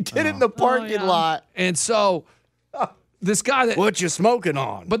bloodshot. He did it in the parking yeah. lot. And so this guy that, What you smoking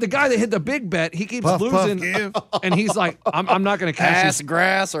on? but the guy that hit the big bet, he keeps Puff, puff, losing, give. and he's like, I'm not going to cash Ass, this.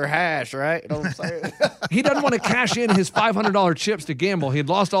 grass, or hash, right? You know what I'm saying? He doesn't want to cash in his $500 chips to gamble. He had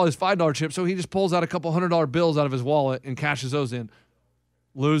lost all his $5 chips, so he just pulls out a couple $100 bills out of his wallet and cashes those in.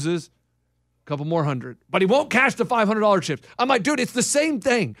 Loses a couple more $100, but he won't cash the $500 chips. I'm like, dude, it's the same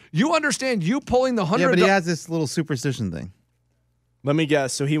thing. You understand? You pulling the $100. Yeah, but he has this little superstition thing. Let me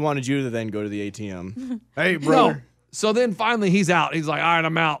guess. So he wanted you to then go to the ATM. Hey, No. brother. So then finally he's out. He's like, all right,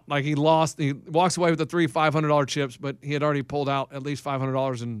 I'm out. Like he lost. He walks away with the 3 $500 chips, but he had already pulled out at least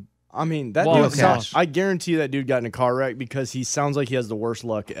 $500 and. I mean, that Wallet dude. cash. I guarantee that dude got in a car wreck because he sounds like he has the worst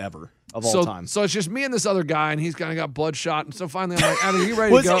luck ever of all time. So it's just me and this other guy, and he's kind of got bloodshot. And so finally, I'm like, Abby, you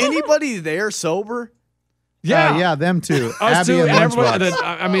ready Was to go? anybody there sober? Yeah. Yeah, them two. Us Abby too, and and everybody.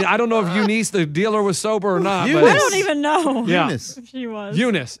 Lunchbox. I mean, I don't know if Eunice, the dealer, was sober or not. But I don't even know. Yeah. Eunice. if she was.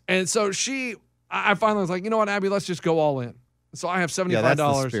 Eunice. And so I finally was like, you know what, Abby, let's just go all in. So I have $75. Yeah, that's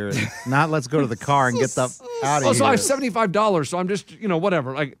the spirit. Not let's go to the car and get the out of Oh, here. so I have $75. So I'm just,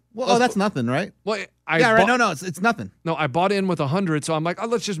 whatever. Like, Well, that's nothing, right? well, Yeah, right. No, it's nothing. No, I bought in with 100. So I'm like, oh,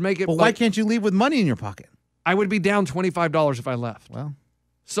 let's just make it. But why like, can't you leave with money in your pocket? I would be down $25 if I left. Well,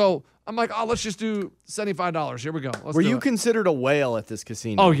 So I'm like, oh, let's just do $75. Here we go. Let's Were do you it. considered a whale at this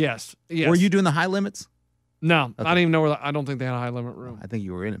casino? Oh, yes. Yes. were you doing the high limits? No, I didn't even know I don't think they had a high limit room. I think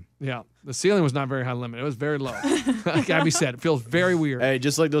you were in him. Yeah. The ceiling was not very high limit. It was very low. Like Abby said, it feels very weird. Hey,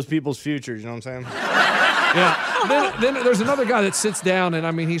 just like those people's futures, you know what I'm saying? Yeah. Then there's another guy that sits down, and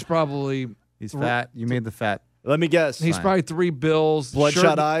I mean, he's fat. You made the fat. Let me guess. He's probably $3 bills.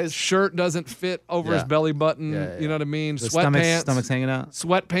 Bloodshot eyes. Shirt doesn't fit over his belly button. You know what I mean? The Sweatpants. stomach's hanging out.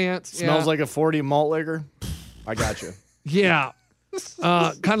 Sweatpants. Smells like a 40 malt liquor. I got you. Yeah.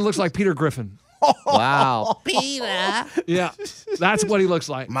 Kind of looks like Peter Griffin. Wow. Peter. Yeah. That's what he looks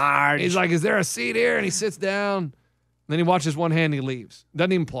like. Marge. He's like, is there a seat here? And he sits down. Then he watches one hand and he leaves.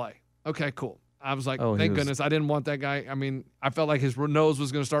 Doesn't even play. Okay, cool. I was like, thank goodness. I didn't want that guy. I mean, I felt like his nose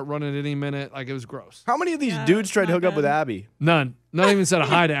was going to start running at any minute. Like, it was gross. How many of these dudes tried to hook up with Abby? None. None even said a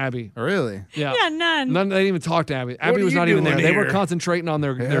hi to Abby. Really? Yeah. Yeah, none. They didn't even talk to Abby. Abby was not even there. They were concentrating on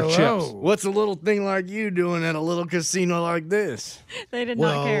their chips. What's a little thing like you doing at a little casino like this? They did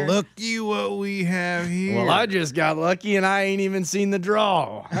not care. Looky what we have here. Well, I just got lucky and I ain't even seen the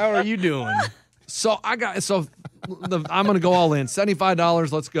draw. How are you doing? I'm going to go all in.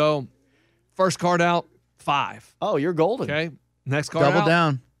 $75. Let's go. First card out, 5. Oh, you're golden. Okay. Next card out, Double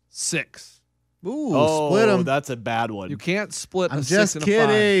down. 6. Ooh, split them. That's a bad one. You can't split I'm a just 6 and a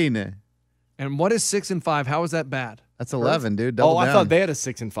kidding. 5. And what is 6 and 5? How is that bad? That's 11, dude. Double I down. thought they had a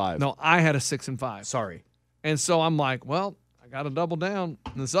 6 and 5. No, I had a 6 and 5. Sorry. And so I'm like, well, I got to double down.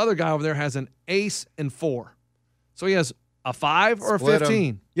 And this other guy over there has an ace and 4. So he has a 5 or Split a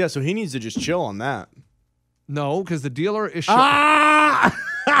 15. Yeah, so he needs to just chill on that. No, because the dealer is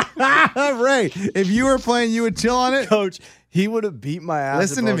Ray, if you were playing, you would chill on it? Coach, he would have beat my ass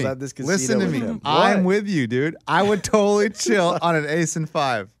Listen if to I was me. at this casino Listen to with me. him. I'm What? with you, dude. I would totally chill on an ace and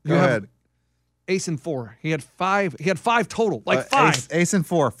 5. Go ahead. Ace and 4. He had 5. He had 5 total. Like 5. Ace and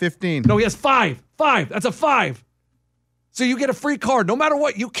 4, 15. No, he has 5. 5. That's a 5. So you get a free card no matter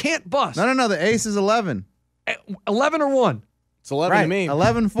what. You can't bust. No. The ace is 11. 11 or 1. It's 11 Right. to me.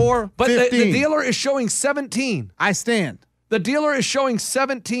 11, 4, But 15. the dealer is showing 17. I stand. The dealer is showing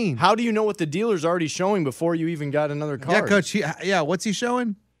 17. How do you know what the dealer's already showing before you even got another card? Yeah, Coach. What's he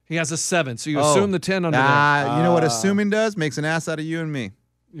showing? He has a 7, so you assume the 10 under there. You know what assuming does? Makes an ass out of you and me.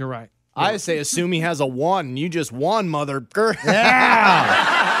 You're right. I say assume he has a 1. You just won, mother.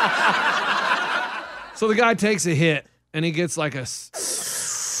 Yeah. So the guy takes a hit, and he gets like a...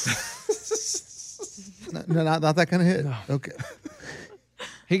 No, not that kind of hit. No. Okay.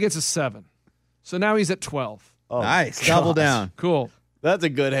 He gets a 7. So now he's at 12. Oh, nice. gosh. Double down. Cool. That's a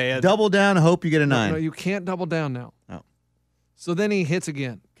good hand. Double down. Hope you get a 9. No, you can't double down now. Oh. So then he hits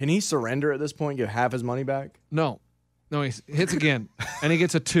again. Can he surrender at this point, give half his money back? No, he hits again, and he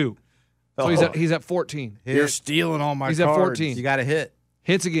gets a 2. So he's at 14. You're stealing all my He's cards. at 14. You got to hit.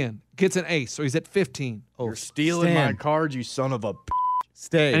 Hits again, gets an ace, so he's at 15. You're stealing my cards, you son of a...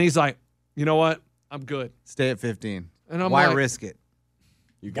 Stay. And he's like, you know what? I'm good. Stay at 15. And I'm Why like, risk it?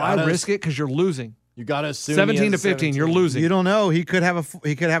 Why risk it? Because you're losing. You got to assume 17 to 15, you're losing. You don't know. He could have a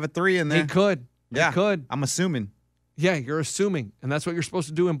 3 in there. He could. Yeah. He could. I'm assuming. Yeah, you're assuming, and that's what you're supposed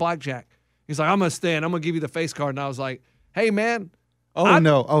to do in blackjack. He's like, I'm gonna stand. I'm gonna give you the face card, and I was like, hey man. Oh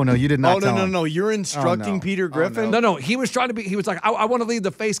no! You did not. Oh no! You're instructing Peter Griffin. No. He was trying to be. He was like, I want to leave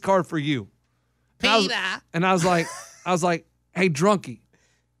the face card for you, Peter. And I was like, hey, drunkie.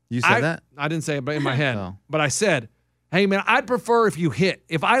 You said that? I didn't say it, but in my head. But I said, hey man, I'd prefer if you hit.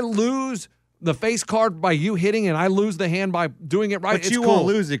 If I lose the face card by you hitting, and I lose the hand by doing it right, But you won't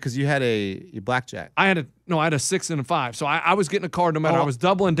lose it because you had a blackjack. I had a 6 and a 5, so I was getting a card no matter. I was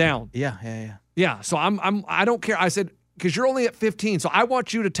doubling down. Yeah. Yeah. So I don't care. I said, because you're only at 15, so I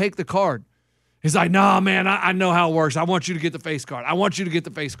want you to take the card. He's like, nah, man, I know how it works. I want you to get the face card.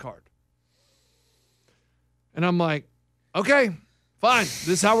 And I'm like, okay, fine. This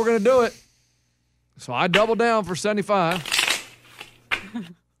is how we're going to do it. So I double down for 75.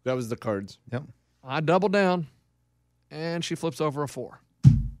 That was the cards. Yep. I double down, and she flips over a 4.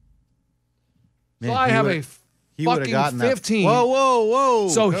 Man, so I have a fucking 15. Whoa.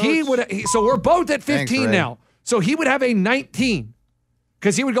 So Coach. So we're both at 15 Thanks, Ray. now. So he would have a 19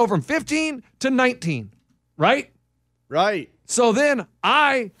 because he would go from 15 to 19, right? Right. So then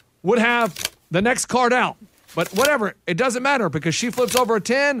I would have the next card out. But whatever, it doesn't matter because she flips over a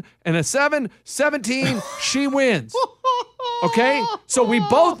 10 and a 7, 17, she wins. Okay? So we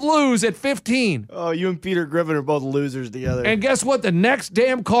both lose at 15. Oh, you and Peter Griffin are both losers together. And guess what? The next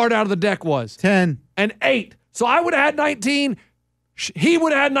damn card out of the deck was 10. An 8. So I would have had 19. He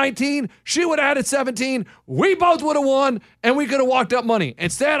would have had 19. She would have had 17. We both would have won, and we could have walked up money.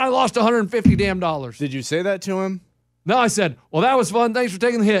 Instead, I lost $150 damn dollars. Did you say that to him? No, I said, well, that was fun. Thanks for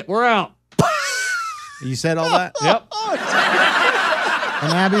taking the hit. We're out. You said all that? Yep.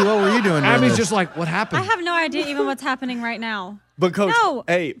 And Abby, what were you doing? Abby's just like, what happened? I have no idea even what's happening right now. But Coach, No.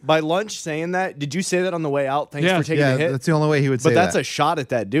 hey, by lunch saying that, did you say that on the way out? Thanks for taking yeah, the hit. that's the only way he would say But that's that. a shot at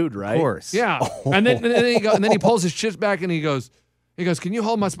that dude, right? Of course. Yeah. And then he pulls his chips back and he goes, can you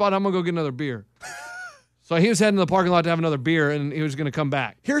hold my spot? I'm going to go get another beer. So he was heading to the parking lot to have another beer, and he was going to come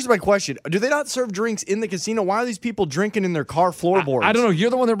back. Here's my question. Do they not serve drinks in the casino? Why are these people drinking in their car floorboards? I don't know. You're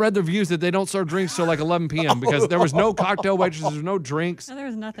the one that read the reviews that they don't serve drinks till like 11 p.m. because there was no cocktail waitresses, there was no drinks. No, there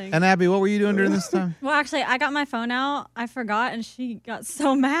was nothing. And Abby, what were you doing during this time? Well, actually, I got my phone out. I forgot, and she got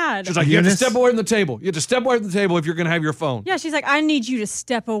so mad. She's like, you have to step away from the table. You have to step away from the table if you're going to have your phone. Yeah, she's like, I need you to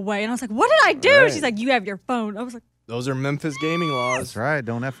step away. And I was like, what did I do? Right. She's like, you have your phone. I was like, Those are Memphis gaming laws. That's right.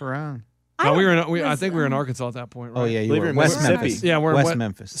 Don't F around. No, I think we were in Arkansas at that point, right? Oh, yeah, you Believe were. you're in West Mississippi. Memphis. Yeah, we're in West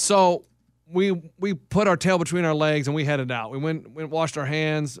Memphis. So we put our tail between our legs and we headed out. We went washed our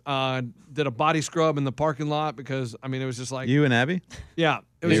hands, did a body scrub in the parking lot because it was just like You and Abby? yeah.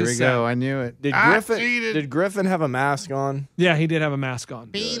 It was Here just we go. sad. I knew it. Did Griffin have a mask on? Yeah, he did have a mask on.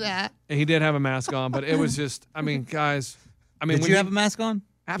 that. And he did have a mask on, but it was just guys. Did when you have a mask on?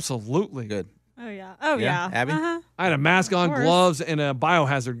 Absolutely. Good. oh, yeah. Oh, yeah. Abby? Uh-huh. I had a mask on, course. gloves, and a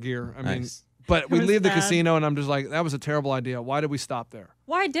biohazard gear. Nice. But we It was leave the bad. casino, and I'm just like, that was a terrible idea. Why did we stop there?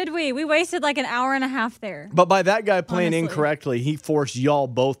 Why did we? We wasted like an hour and a half there. But by that guy playing Honestly. incorrectly, he forced y'all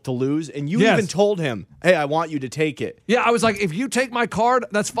both to lose. And you Yes. even told him, hey, I want you to take it. Yeah, I was like, if you take my card,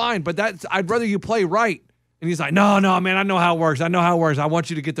 that's fine, but I'd rather you play right. And he's like, no, man, I know how it works. I want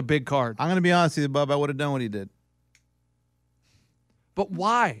you to get the big card. I'm going to be honest with you, Bub. I would have done what he did. But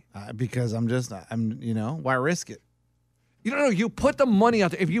why? Because why risk it? You put the money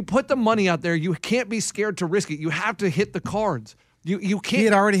out there. If you put the money out there, you can't be scared to risk it. You have to hit the cards. You can't. He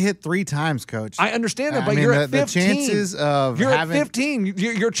had already hit 3 times, Coach. I understand that, I but mean, you're at the 15. chances of you're having- at 15.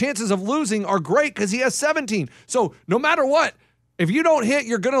 Your chances of losing are great because he has 17. So no matter what, if you don't hit,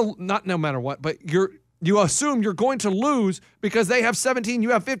 you're gonna not no matter what, but you assume you're going to lose because they have 17, you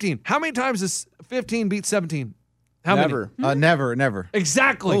have 15. How many times does 15 beat 17? How Never. many? Never.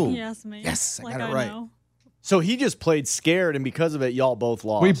 Exactly. Ooh. Yes, me. Yes, I like got it right. know. So he just played scared, and because of it, y'all both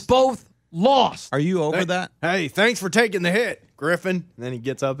lost. We both lost. Are you over that? Hey, thanks for taking the hit, Griffin. And then he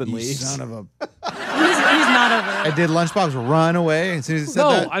gets up and You leaves. son of a... He's not over it. Did Lunchbox run away as soon as he said No,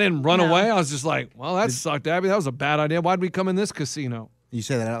 that? I didn't run away. I was just like, well, that sucked, Abby. That was a bad idea. Why'd we come in this casino? You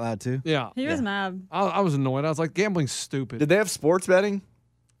say that out loud, too? Yeah. He was mad. I was annoyed. I was like, gambling's stupid. Did they have sports betting?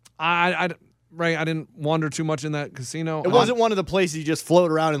 Ray, I didn't wander too much in that casino. It wasn't one of the places you just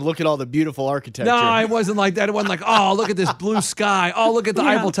float around and look at all the beautiful architecture. No, it wasn't like that. It wasn't like, oh, look at this blue sky. Oh, look at the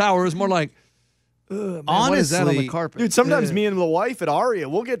Eiffel Tower. It was more like, man, what is that on the Honestly, carpet? Dude, sometimes me and the wife at Aria,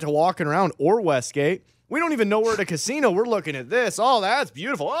 we'll get to walking around or Westgate. We don't even know we're at a casino. We're looking at this. Oh, that's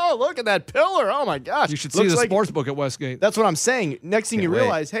beautiful. Oh, look at that pillar. Oh, my gosh. You should see Looks the like- sports book at Westgate. That's what I'm saying. Next thing Can't you wait.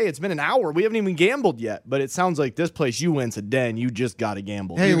 realize, hey, it's been an hour. We haven't even gambled yet. But it sounds like this place you went's a den. You just got to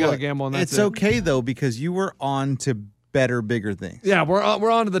gamble. Hey, You gotta look, gamble and that's it's it. okay, though, because you were on to better, bigger things. Yeah, we're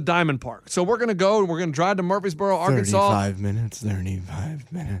on to the Diamond Park. So we're going to go and we're going to drive to Murfreesboro, Arkansas.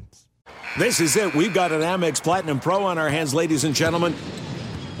 35 minutes. This is it. We've got an Amex Platinum Pro on our hands, ladies and gentlemen.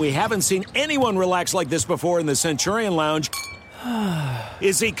 We haven't seen anyone relax like this before in the Centurion Lounge.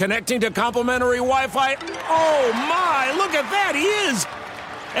 Is he connecting to complimentary Wi-Fi? Oh, my. Look at that. He is.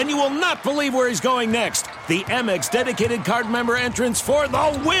 And you will not believe where he's going next. The Amex dedicated card member entrance for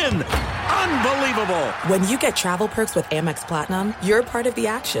the win. Unbelievable. When you get travel perks with Amex Platinum, you're part of the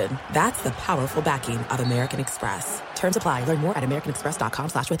action. That's the powerful backing of American Express. Terms apply. Learn more at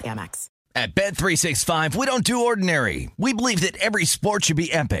americanexpress.com/withAmex. At Bet365, we don't do ordinary. We believe that every sport should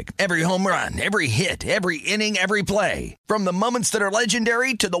be epic. Every home run, every hit, every inning, every play. From the moments that are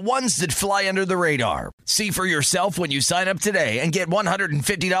legendary to the ones that fly under the radar. See for yourself when you sign up today and get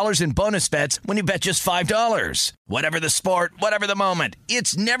 $150 in bonus bets when you bet just $5. Whatever the sport, whatever the moment,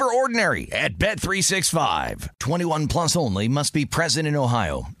 it's never ordinary at Bet365. 21 plus only. Must be present in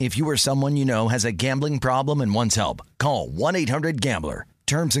Ohio. If you or someone you know has a gambling problem and wants help, call 1-800-GAMBLER.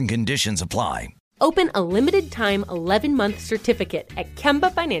 Terms and conditions apply. Open a limited-time 11-month certificate at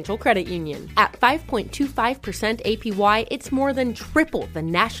Kemba Financial Credit Union. At 5.25% APY, it's more than triple the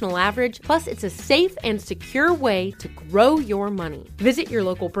national average, plus it's a safe and secure way to grow your money. Visit your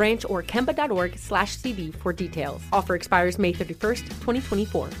local branch or kemba.org/cd for details. Offer expires May 31st,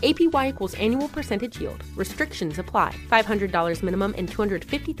 2024. APY equals annual percentage yield. Restrictions apply. $500 minimum and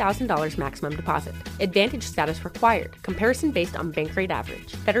 $250,000 maximum deposit. Advantage status required. Comparison based on bank rate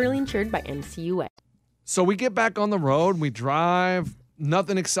average. Federally insured by NCUA. So we get back on the road, we drive.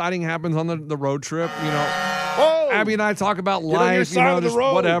 Nothing exciting happens on the road trip. Whoa! Abby and I talk about Get on your life, side of the just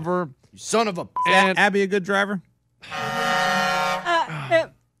road. whatever. You son of a... And Abby, a good driver?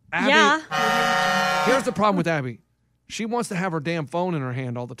 Abby, Yeah. here's the problem with Abby. She wants to have her damn phone in her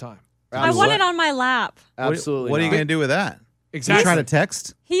hand all the time. I want it on my lap. Absolutely. What are you going to do with that? Exactly. You trying to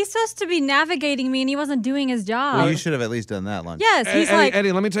text? He's supposed to be navigating me, and he wasn't doing his job. Well, you should have at least done that, Lunch. Yes, he's like...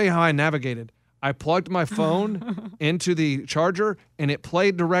 Eddie, let me tell you how I navigated. I plugged my phone into the charger, and it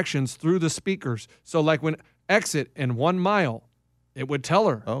played directions through the speakers. So, like when exit in 1 mile, it would tell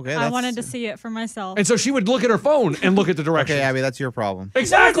her. Okay, I wanted to see it for myself. And so she would look at her phone and look at the directions. Okay, Abby, that's your problem.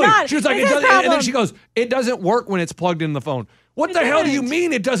 Exactly. No, it's not. She was like, It's his and then problem. she goes, it doesn't work when it's plugged in the phone. What the hell do you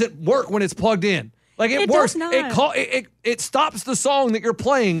mean it doesn't work when it's plugged in? Like it works. Does not. It stops the song that you're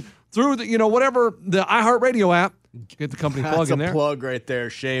playing through the whatever the iHeartRadio app. Get the company plug in there. That's a plug right there.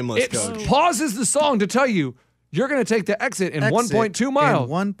 Shameless, It coach. pauses the song to tell you you're going to take the exit in 1.2 miles.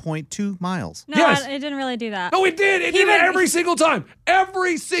 1.2 miles. No, Yes. it didn't really do that. No, it did. It did it every single time.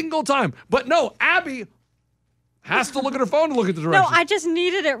 Every single time. But no, Abby has to look at her phone to look at the No, directions. I just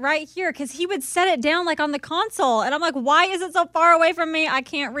needed it right here because he would set it down like on the console. And I'm like, why is it so far away from me? I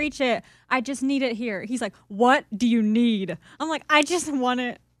can't reach it. I just need it here. He's like, what do you need? I'm like, I just want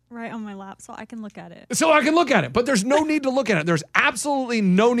it right on my lap so I can look at it. So I can look at it, but there's no need to look at it. There's absolutely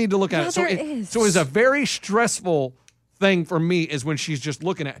no need to look at Yeah, it. So there it, is. so it's a very stressful thing for me is when she's just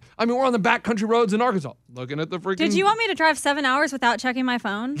looking at. I mean, we're on the backcountry roads in Arkansas, looking at the freaking. Did you want me to drive 7 hours without checking my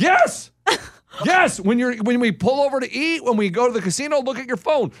phone? Yes. Yes. When we pull over to eat, when we go to the casino, look at your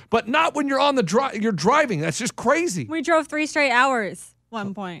phone, but not when you're on the you're driving. That's just crazy. We drove 3 straight hours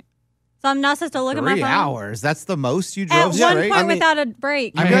one point. So I'm not supposed to look at my 3 phone. hours. That's the most you At drove one straight? point without a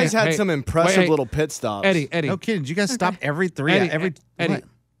break. You guys had some impressive little pit stops. Eddie. No kidding. Did you guys stop every three? Eddie, What?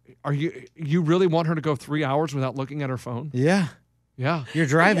 are you really want her to go 3 hours without looking at her phone? Yeah. Yeah. You're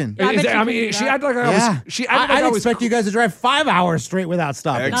driving. Yeah, I bet you I can mean, do she that. acted like I Yeah. was. She acted like I I'd was. expect you guys to drive 5 hours straight without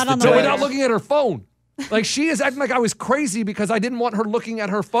stopping. Not on the So way without there. looking at her phone. Like she is acting like I was crazy because I didn't want her looking at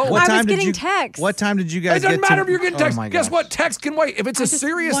her phone. What I time was did getting you, texts. What time did you It guys doesn't get matter to? if you're getting Oh text. my Guess gosh. what? Text can wait. If it's I a just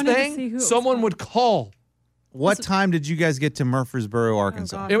serious wanted to see thing, who it was someone from. would call. What time did you guys get to Murfreesboro,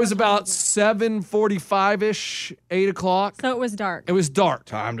 Arkansas? God. It was about 7:45-ish, 8 o'clock. So it was dark. It was dark.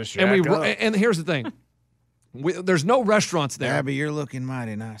 Time to And here's the thing. There's no restaurants there. Abby, you're looking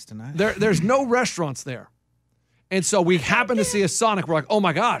mighty nice tonight. There's no restaurants there. And so we happened to see a Sonic. We're like, oh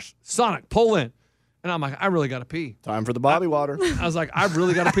my gosh, Sonic, pull in. And I'm like, I really got to pee. Time for the Bobby water. I was like, I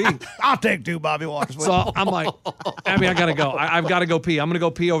really got to pee. I'll take 2 Bobby Waters. So I'm like, Abby, I got to go. I've got to go pee. I'm going to go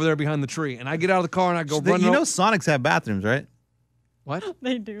pee over there behind the tree. And I get out of the car and I go run. You know Sonics have bathrooms, right? What?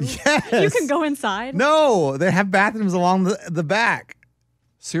 They do. Yes. You can go inside. No, they have bathrooms along the back.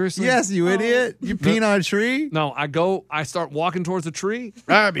 Seriously? Yes, you idiot. You peeing on a tree? No, I start walking towards the tree.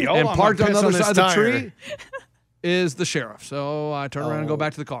 Abby, hold and on, parked I'm on the gonna other piss side on of the this tree is the sheriff. So I turn around and go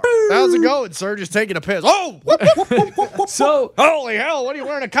back to the car. How's it going, sir? Just taking a piss. Oh! So Holy hell, what are you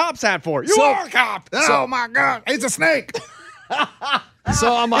wearing a cop's hat for? You are a cop! Oh my God, it's a snake!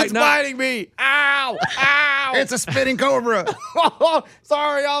 So I'm like, It's no. biting me! Ow! Ow! It's a spitting cobra.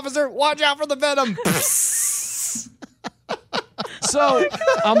 Sorry, officer. Watch out for the venom. So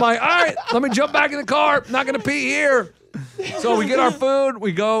I'm like, all right, let me jump back in the car. Not going to pee here. So we get our food,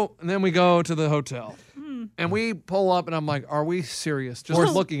 we go, and then we go to the hotel. And we pull up, and I'm like, are we serious? Just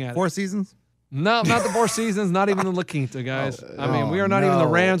looking at it. 4 Seasons? No, not the Four Seasons, not even the La Quinta, guys. I mean, we are not even the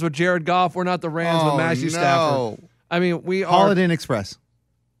no. Rams with Jared Goff. We're not the Rams with Matthew Stafford. I mean, we are. Holiday Inn Express.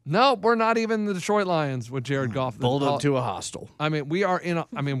 No, we're not even the Detroit Lions with Jared Goff. Pulled up to a hostel. I mean, we are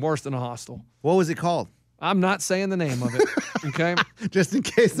worse than a hostel. What was it called? I'm not saying the name of it, okay? Just in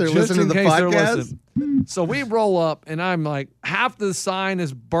case they're Just listening in to the case they're podcast. listening. So we roll up, and I'm like, half the sign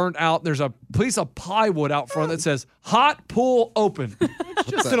is burnt out. There's a piece of plywood out front that says "Hot Pool Open."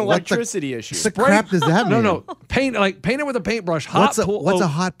 Just an electricity issue. What the crap does that mean? No, painted with a paintbrush. Hot pool. What's a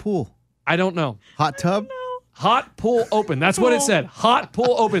open. hot pool? I don't know. Hot tub? Hot pool open. That's what it said. Hot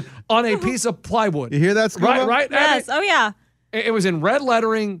pool open on a piece of plywood. You hear that, Scuba? Right. Yes. Oh, yeah. It was in red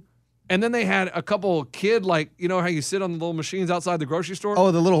lettering. And then they had a couple kid, like, you know how you sit on the little machines outside the grocery store? Oh,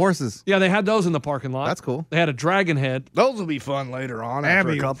 the little horses. Yeah, they had those in the parking lot. That's cool. They had a dragon head. Those will be fun later on after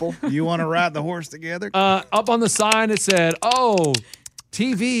Abby, a couple. You want to ride the horse together? Up on the sign, it said, oh,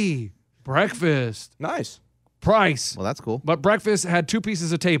 TV, breakfast, Nice. price. Well, that's cool. But breakfast had 2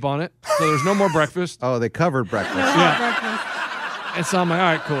 pieces of tape on it, so there's no more breakfast. Oh, they covered breakfast. Yeah. And so I'm like, all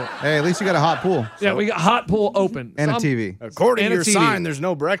right, cool. Hey, at least you got a hot pool. Yeah, we got hot pool open. And So a I'm- TV. According And to a your TV. sign, there's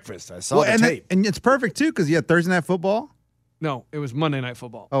no breakfast. I saw the and, tape. and it's perfect, too, because you had Thursday Night Football. No, it was Monday Night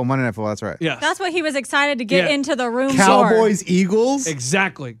Football. Oh, Monday Night Football. That's right. Yes. That's what he was excited to get Yeah. into the room Cowboys, Eagles.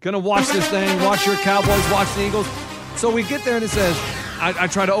 Exactly. Gonna watch this thing, watch your Cowboys, watch the Eagles. So we get there and it says I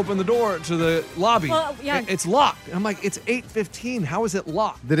try to open the door to the lobby. Well, yeah. It's locked. And I'm like, it's 8:15. How is it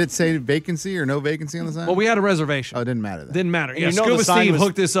locked? Did it say vacancy or no vacancy on the sign? Well, we had a reservation. Oh, it didn't matter then. Didn't matter. Yeah, you know Scuba the sign Steve was-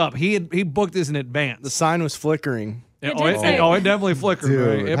 hooked this up. He booked this in advance. The sign was flickering. It Oh, did say- it definitely flickered. Dude,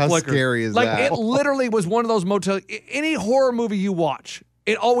 right? It how flickered. scary is like, that? It literally was one of those motels. Any horror movie you watch,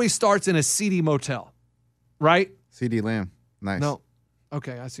 it always starts in a seedy motel, right? CD Lamb. Nice. No.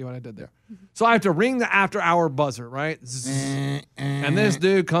 Okay, I see what I did there. So I have to ring the after-hour buzzer, right? Zzz. And this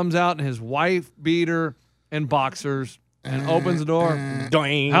dude comes out in his wife beater and boxers and opens the door.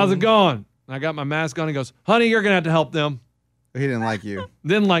 Doing. How's it going? And I got my mask on. He goes, honey, you're going to have to help them. He didn't like you.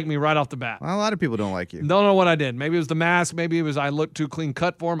 Didn't like me right off the bat. Well, a lot of people don't like you. Don't know what I did. Maybe it was the mask. Maybe it was I looked too clean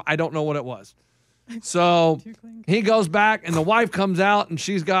cut for him. I don't know what it was. So he goes back, and the wife comes out, and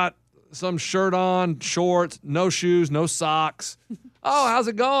she's got some shirt on, shorts, no shoes, no socks. Oh, how's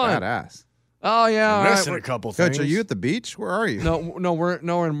it going? Badass. Oh, yeah. all right. Missing a couple things. Coach, are you at the beach? Where are you? No, we're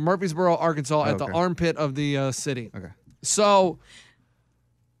in Murfreesboro, Arkansas, at the Okay. armpit of the city. Okay. So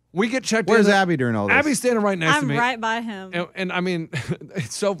we get checked in. Where's Abby during all this? Abby's standing right next to I'm me. right by him. And I mean,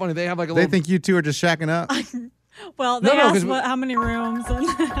 it's so funny. They have like a They little. think you two are just shacking up. Well, No, they no, 'cause asked we- how many rooms and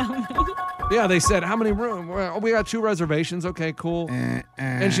how many. Yeah, they said, how many rooms? Well, we got 2 reservations. Okay, cool.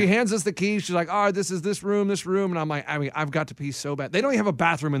 And she hands us the keys. She's like, all right, this is this room. And I'm like, I mean, I've got to pee so bad. They don't even have a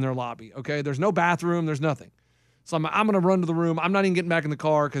bathroom in their lobby, okay? There's no bathroom. There's nothing. So I'm going to run to the room. I'm not even getting back in the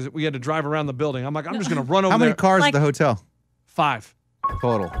car because we had to drive around the building. I'm like, I'm just going to run over How there. many cars Like- at the hotel? 5.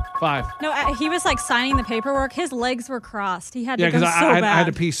 Total. 5. No, he was like signing the paperwork. His legs were crossed. He had Yeah, to go because so bad. I had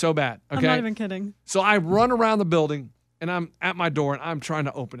to pee so bad, okay? I'm not even kidding. So I run around the building, and I'm at my door, and I'm trying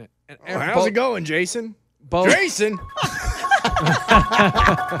to open it. And How's it going, Jason? Both, Jason.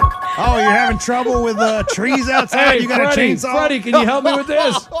 Oh, you're having trouble with trees outside? Hey, you got Freddie, a chainsaw? Freddie, can you help me with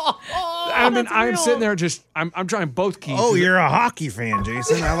this? I mean, that's I'm real. sitting there just, I'm trying both keys. Oh, you're a hockey fan,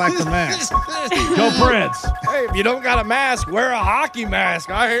 Jason. I like the mask. Go Preds. Hey, if you don't got a mask, wear a hockey mask.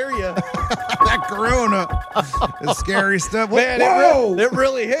 I hear you. That corona is scary stuff. Man, Whoa! it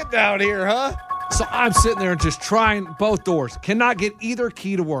really hit down here, huh? So I'm sitting there just trying both doors. Cannot get either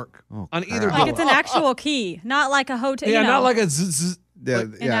key to work on either crap. door. Like it's an actual key, not like a hotel. yeah, you know. not like a zzz. Yeah, Like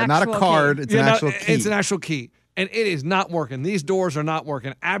yeah, an not a actual card. key. It's Yeah, an not- actual key. It's an actual key. And it is not working. These doors are not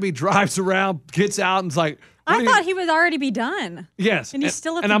working. Abby drives around, gets out, and is like, what I do you- thought he would already be done. Yes. and he's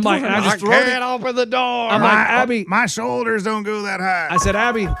still at and the I'm like, door. and I I just throw can't it. open the door. I'm like, Abby, my shoulders don't go that high. I said,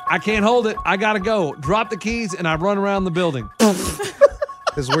 Abby, I can't hold it. I got to go. Drop the keys, and I run around the building.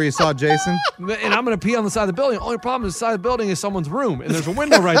 This is where you saw Jason? And I'm going to pee on the side of the building. The only problem is the side of the building is someone's room, and there's a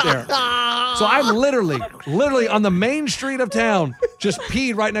window right there. So I'm literally on the main street of town, just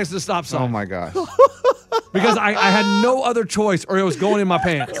peed right next to the stop sign. Oh, my gosh. Because I had no other choice, or it was going in my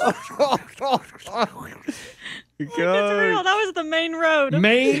pants. It's real. That was the main road.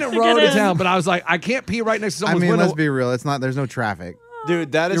 Main to road get of in. town, but I was like, I can't pee right next to I someone's mean, window. let's be real. It's not. There's no traffic.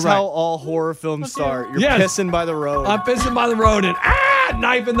 Dude, that is You're right. how all horror films start. You're Yes. pissing by the road. I'm pissing by the road and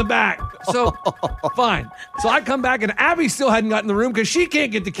knife in the back. So fine. So I come back and Abby still hadn't gotten in the room because she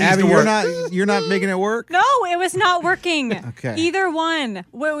can't get the keys Abby, to work. you're not making it work. No, it was not working. Okay. Either one.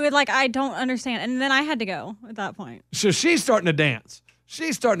 We like, I don't understand. And then I had to go at that point. So she's starting to dance.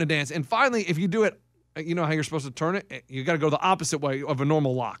 And finally, if you do it, you know how you're supposed to turn it? You got to go the opposite way of a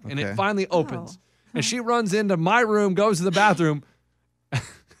normal lock. And it Okay. finally opens. And she runs into my room, goes to the bathroom,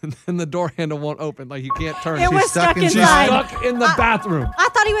 and then the door handle won't open. Like you can't turn It was stuck She's inside. stuck in the bathroom. I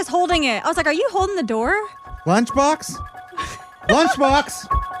thought he was holding it. I was like, are you holding the door? Lunchbox? Lunchbox?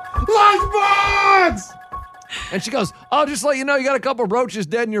 Lunchbox! And she goes, oh, just to let you know, you got a couple roaches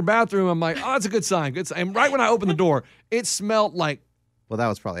dead in your bathroom. I'm like, oh, that's a good sign. Good sign. And right when I opened the door, it smelled like, Well, that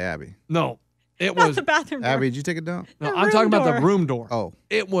was probably Abby. no, it Not was, the bathroom door. Abby, did you take it down? no, the I'm room talking about the door. room door. Oh.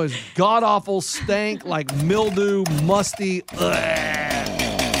 It was god-awful, stank, like mildew, musty,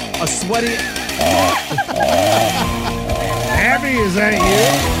 a sweaty. Abby, is that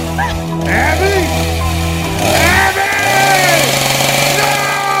you? Abby?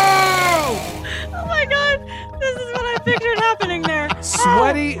 Oh my God. This is what I pictured happening there.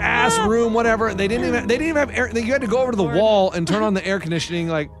 Sweaty ass room, whatever. They didn't even have air. You had to go over to the wall and turn on the air conditioning.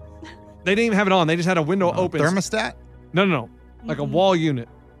 Like they didn't even have it on. They just had a window open. Thermostat? No. Like a wall unit.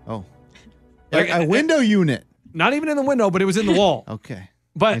 Oh. Like Like a window unit. Not even in the window, but it was in the wall. Okay.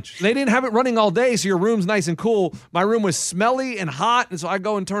 But they didn't have it running all day, so your room's nice and cool. My room was smelly and hot, and so I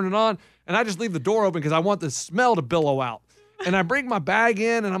go and turn it on, and I just leave the door open because I want the smell to billow out. And I bring my bag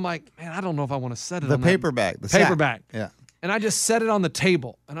in, and I'm like, man, I don't know if I want to set it The on paper that. bag. The paper sack. bag. Yeah. And I just set it on the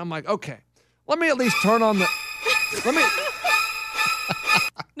table, and I'm like, okay, let me at least turn on the. Let me.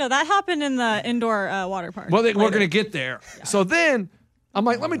 No, that happened in the indoor water park. Well, we're later. going to get there. So then I'm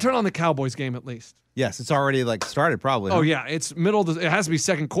like, let me turn on the Cowboys game at least. Yes, it's already like started probably. Oh, huh? yeah. It's it has to be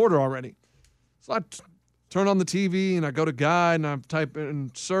second quarter already. So I turn on the TV and I go to guide and I type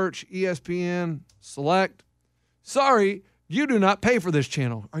in search ESPN, select. Sorry, you do not pay for this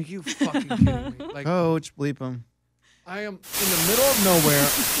channel. Are you fucking kidding me? Like, Coach, bleep him. I am in the middle of nowhere.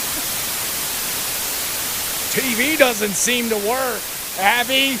 TV doesn't seem to work,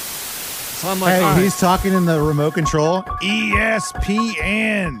 Abby. So I'm like, all Hey, right. he's talking in the remote control.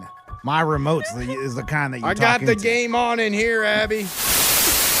 ESPN. My remote is the kind that you I got the game on in here, Abby.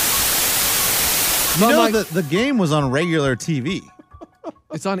 You know the game was on regular TV.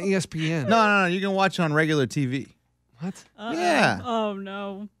 It's on ESPN. No. You can watch it on regular TV. What? Yeah. Oh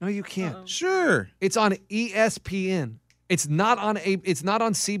no. No, you can't. Sure. It's on ESPN. It's not on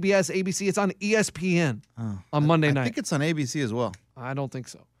CBS, ABC. It's on ESPN on Monday night. I think it's on ABC as well. I don't think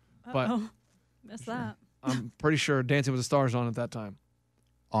so. But Missed that. I'm pretty sure Dancing with the Stars on at that time.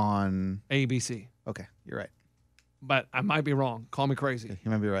 On ABC. Okay, you're right. But I might be wrong. Call me crazy.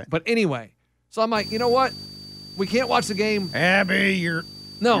 You might be right. But anyway, so I'm like, you know what? We can't watch the game. Abby, you're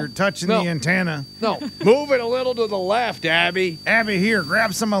touching the antenna. No. Move it a little to the left, Abby. Abby, here,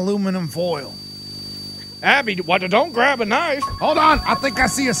 grab some aluminum foil. Abby, don't grab a knife. Hold on, I think I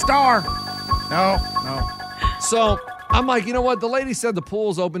see a star. No. So I'm like, you know what? The lady said the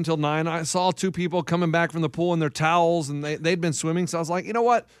pool's open till 9. I saw 2 people coming back from the pool in their towels, and they'd been swimming. So I was like, you know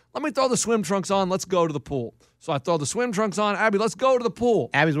what? Let me throw the swim trunks on. Let's go to the pool. So I throw the swim trunks on. Abby, let's go to the pool.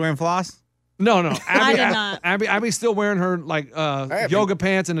 Abby's wearing floss? No. Abby, I did not. Abby's still wearing her yoga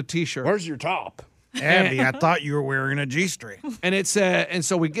pants and a t-shirt. Where's your top? Abby, I thought you were wearing a G-string. And it said, and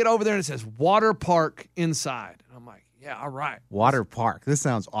so we get over there and it says water park inside. And I'm like, yeah, all right. Water park. This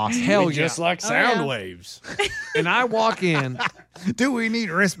sounds awesome. Hell yeah. Just like sound waves. And I walk in. Do we need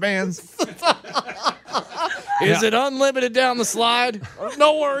wristbands? Is it unlimited down the slide?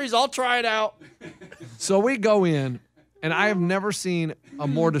 No worries, I'll try it out. So we go in, and I have never seen a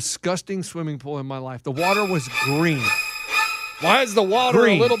more disgusting swimming pool in my life. The water was green. Why is the water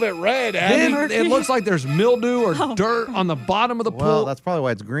Green. a little bit red, Abby? Then it looks like there's mildew or dirt on the bottom of the pool. Well, that's probably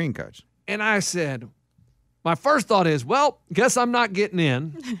why it's green, Coach. And I said, my first thought is, well, guess I'm not getting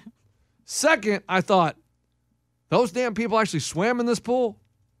in. Second, I thought, those damn people actually swam in this pool?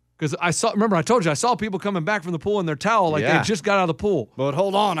 Because remember I told you, I saw people coming back from the pool in their towel like they just got out of the pool. But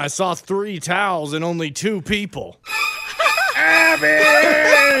hold on, I saw 3 towels and only 2 people.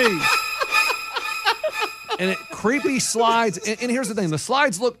 Abby! And creepy slides. And here's the thing. The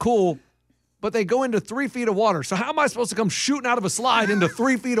slides look cool, but they go into 3 feet of water. So how am I supposed to come shooting out of a slide into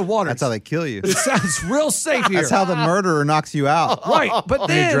 3 feet of water? That's how they kill you. It sounds real safe here. That's how the murderer knocks you out. Right, but And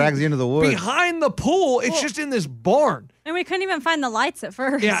then he drags you into the woods. behind the pool, it's just in this barn. And we couldn't even find the lights at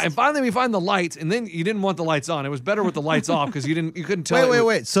first. Yeah, and finally we find the lights, and then you didn't want the lights on. It was better with the lights off because you couldn't tell.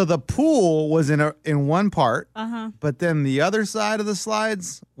 Wait. So the pool was in one part, but then the other side of the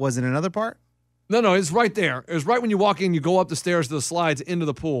slides was in another part? No, it's right there. It was right when you walk in, you go up the stairs to the slides into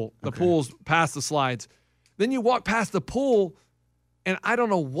the pool. The pool's past the slides. Then you walk past the pool, and I don't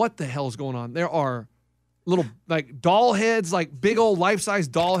know what the hell's going on. There are little like doll heads, like big old life-size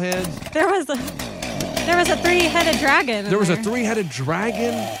doll heads. There was a 3-headed dragon. There was a 3-headed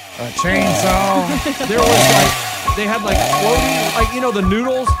dragon. A chainsaw. There was they had like floating, like the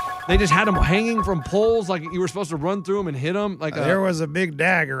noodles. They just had them hanging from poles, like you were supposed to run through them and hit them. Like There was a big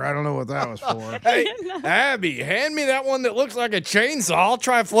dagger. I don't know what that was for. Hey, Abby, hand me that one that looks like a chainsaw. I'll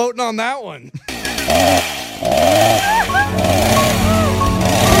try floating on that one.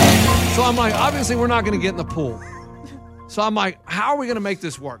 So I'm like, obviously we're not going to get in the pool. So I'm like, how are we going to make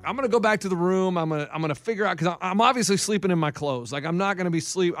this work? I'm going to go back to the room. I'm going to figure out, because I'm obviously sleeping in my clothes. Like I'm not going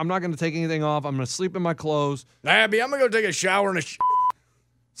to take anything off. I'm going to sleep in my clothes. Abby, I'm going to go take a shower and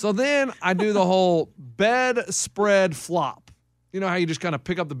So then I do the whole bedspread flop. You know how you just kind of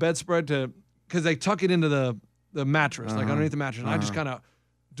pick up the bedspread because they tuck it into the mattress, like underneath the mattress. And I just kind of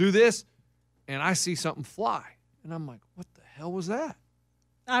do this, and I see something fly. And I'm like, what the hell was that?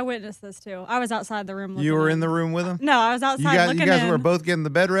 I witnessed this too. I was outside the room looking You were in. in the room with him? No, I was outside looking in. You guys were both getting the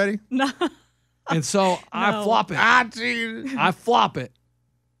bed ready? No. And so I flop it. I flop it.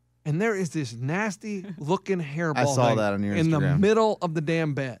 And there is this nasty looking hairball I saw thing that on your in the Instagram. middle of the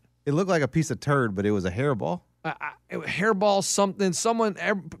damn bed. It looked like a piece of turd, but it was a hairball. Hairball something.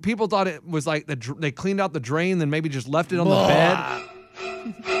 People thought it was like they cleaned out the drain, then maybe just left it on the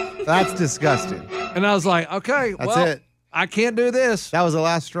bed. That's disgusting. And I was like, okay, That's it. I can't do this. That was the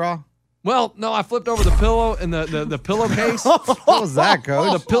last straw? Well, no, I flipped over the pillow and the pillowcase. What was that,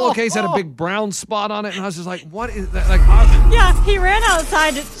 Coach? The pillowcase had a big brown spot on it, and I was just like, what is that? Like, yeah, he ran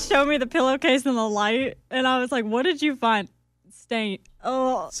outside to show me the pillowcase and the light, and I was like, what did you find? stain.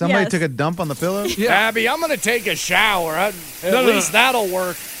 Oh, Somebody yes. took a dump on the pillow? Abby, I'm going to take a shower. At least that'll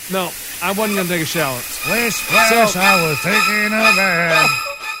work. No, I wasn't going to take a shower. Splish, splash, I was taking a bath.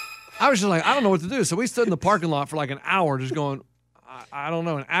 I was just like, I don't know what to do. So we stood in the parking lot for like an hour just going, I don't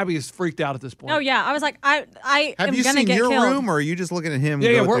know. And Abby is freaked out at this point. Oh yeah, I was like, I Have am you gonna seen get your killed. room, or are you just looking at him?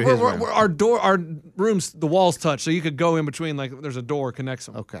 Yeah, go through his room? our rooms, the walls touch, so you could go in between. Like, there's a door connects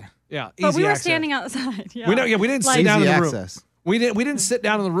them. Okay. Yeah, But easy we were access. standing outside. Yeah. We didn't Like- sit down in Easy the room. access. We didn't sit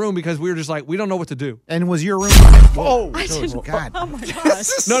down in the room because we were just like, we don't know what to do. And was your room? Whoa. I didn't. God. Oh my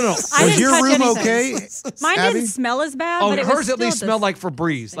gosh. No. I Was didn't your touch room anything. okay? Mine Abby? didn't smell as bad. Oh, but it hers was at least still smelled like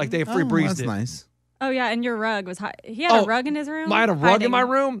Febreze. Like they Febreze that's it. nice. Oh yeah, and your rug was high. He had a rug in his room. I had a rug in my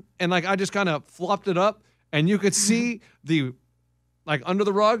Hiding. room, and like I just kind of flopped it up, and you could see the, like under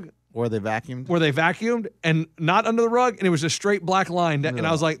the rug Or they vacuumed? where they vacuumed, and not under the rug, and it was a straight black line. And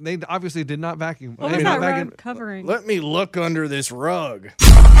I was like, they obviously did not vacuum. What They was did that not vacuum. rug covering? Let me look under this rug.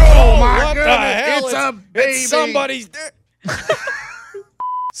 Oh, my What the goodness. hell? It's a baby. It's somebody's.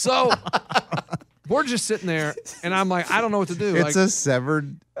 So we're just sitting there, and I'm like, I don't know what to do. It's like, a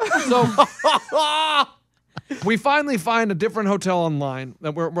severed. so we finally find a different hotel online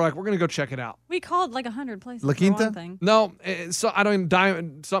that we're like, we're gonna go check it out. We called like 100 places. La for Quinta? one thing. No, so I don't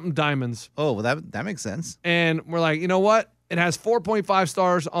even something diamonds. Oh, well, that makes sense. And we're like, you know what? It has 4.5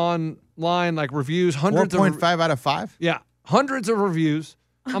 stars online, like reviews, hundreds 4.5 out of 5? Yeah, hundreds of reviews.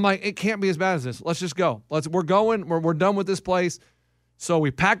 I'm like, it can't be as bad as this. Let's just go. We're going. We're done with this place. So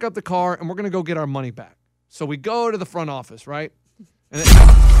we pack up the car and we're gonna go get our money back. So we go to the front office, right? And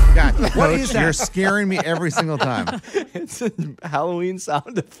God, What Coach, is that? you're scaring me every single time. It's a Halloween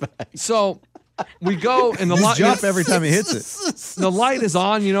sound effect. so we go and the You light jump every time he hits it. the light is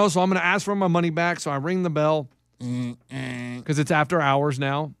on, so I'm gonna ask for my money back. So I ring the bell because it's after hours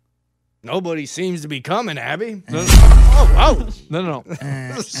now. Nobody seems to be coming, Abby. No. No.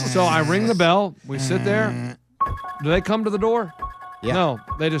 So I ring the bell. We sit there. Do they come to the door? Yeah. No,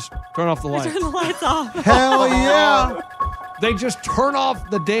 they just turn off the lights. Turn the lights off. Hell yeah. They just turn off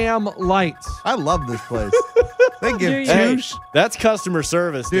the damn lights. I love this place. They Do give you? two. Hey, that's customer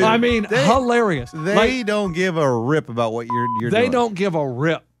service, dude. I mean, hilarious. They Like, don't give a rip about what you're they doing. don't give a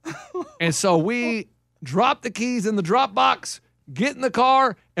rip. And so we drop the keys in the drop box, get in the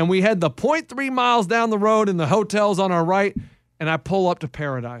car, and we head the 0.3 miles down the road, and the hotel's on our right, and I pull up to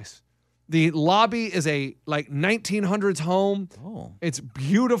Paradise. The lobby is a like 1900s home. Oh. It's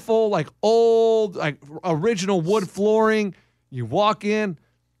beautiful, like old, like original wood flooring. You walk in,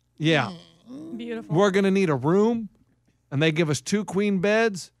 yeah, Beautiful. we're gonna need a room, and they give us 2 queen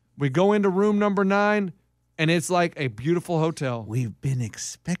beds. We go into room number 9, and it's like a beautiful hotel. We've been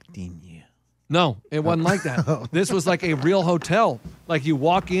expecting you. No, it wasn't like that. This was like a real hotel. Like you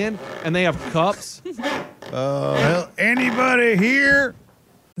walk in, and they have cups. Well, anybody here?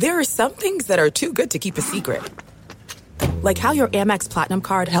 There are some things that are too good to keep a secret. Like how your Amex Platinum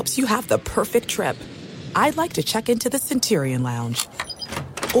card helps you have the perfect trip. I'd like to check into the Centurion Lounge.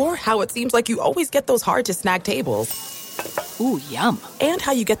 Or how it seems like you always get those hard-to-snag tables. Ooh, yum. And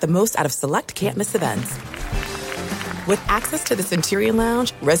how you get the most out of select can't-miss events. With access to the Centurion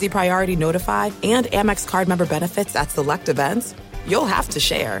Lounge, Resi Priority Notified, and Amex card member benefits at select events, you'll have to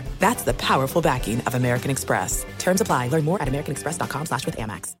share. That's the powerful backing of American Express. Terms apply. Learn more at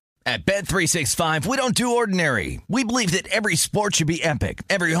americanexpress.com/withAmex. At Bet365, we don't do ordinary. We believe that every sport should be epic.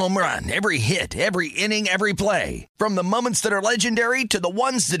 Every home run, every hit, every inning, every play. From the moments that are legendary to the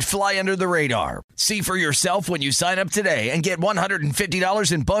ones that fly under the radar. See for yourself when you sign up today and get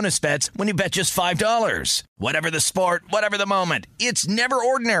 $150 in bonus bets when you bet just $5. Whatever the sport, whatever the moment, it's never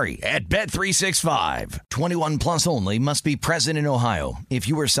ordinary at Bet365. 21 plus only. Must be present in Ohio. If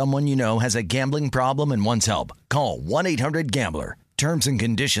you or someone you know has a gambling problem and wants help, call 1-800-GAMBLER. Terms and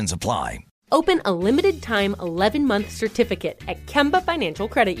conditions apply. Open a limited-time 11-month certificate at Kemba Financial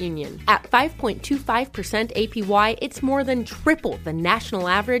Credit Union. At 5.25% APY, it's more than triple the national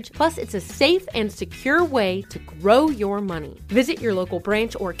average, plus it's a safe and secure way to grow your money. Visit your local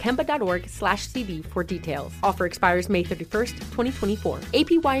branch or kemba.org/cb for details. Offer expires May 31st, 2024.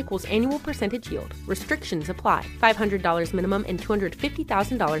 APY equals annual percentage yield. Restrictions apply. $500 minimum and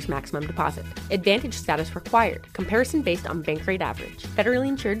 $250,000 maximum deposit. Advantage status required. Comparison based on bank rate average. Federally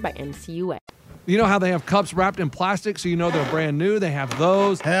insured by NCUA. You know how they have cups wrapped in plastic so you know they're brand new? They have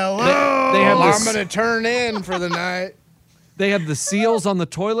those. Hello. They have I'm going to turn in for the night. They have the seals on the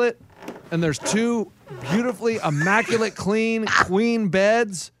toilet, and there's 2 beautifully immaculate clean queen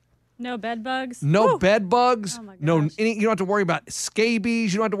beds. No bed bugs. No Woo. bed bugs. Oh my gosh. No, you don't have to worry about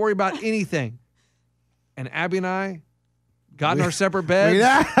scabies. You don't have to worry about anything. And Abby and I got in our separate beds.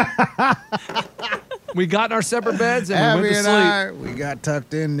 We got in our separate beds and Abby we went to and sleep. we got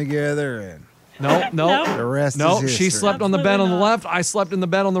tucked in together, and No. the rest No, is she history. slept on the bed on the left. I slept in the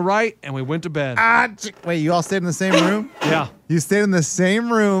bed on the right, and we went to bed. Wait, you all stayed in the same room? Yeah. You stayed in the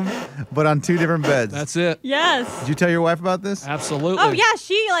same room, but on 2 different beds. That's it. Yes. Did you tell your wife about this? Absolutely. Oh yeah,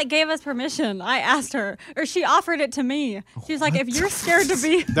 she like gave us permission. I asked her, or she offered it to me. She was like, "If you're scared to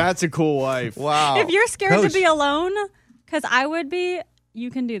be, That's a cool wife. Wow. if you're scared Coach, to be alone, because I would be,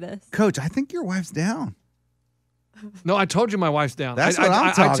 you can do this." Coach, I think your wife's down. No, I told you my wife's down. That's I what I'm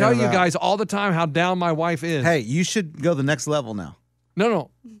I talking tell you about. guys all the time how down my wife is. Hey, you should go the next level now. No.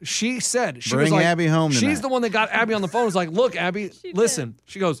 She said she Bring was like, Abby home tonight. She's the one that got Abby on the phone. Was like, look, Abby, listen.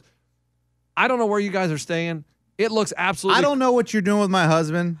 She goes, I don't know where you guys are staying. It looks absolutely. I don't know what you're doing with my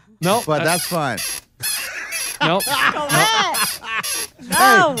husband. No, but that's fine. No. No.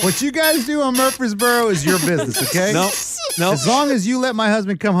 Hey, what you guys do on Murfreesboro is your business, okay? No. As long as you let my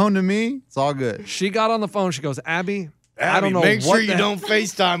husband come home to me, it's all good. She got on the phone. She goes, Abby, I Abby, don't know make what sure you don't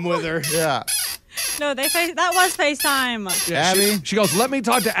FaceTime with her. Yeah. No, that was FaceTime. Yeah, Abby? She goes, let me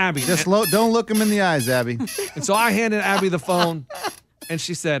talk to Abby. Just don't look him in the eyes, Abby. And so I handed Abby the phone, and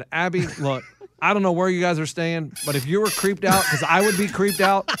she said, Abby, look, I don't know where you guys are staying, but if you were creeped out, because I would be creeped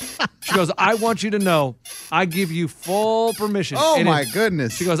out, she goes, I want you to know I give you full permission. Oh, It my is-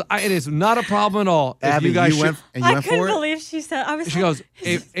 goodness. She goes, it is not a problem at all. If Abby, you guys went I couldn't for it? believe she said. I was. She like, goes,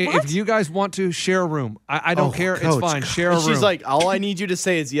 if you guys want to share a room, I don't care. It's Coach, fine. Share a room. She's like, all I need you to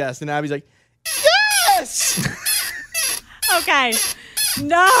say is yes. And Abby's like, yes! Okay.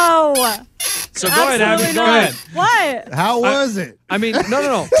 No. so go ahead, Abby. Absolutely Go not. ahead. What? How was it? I mean,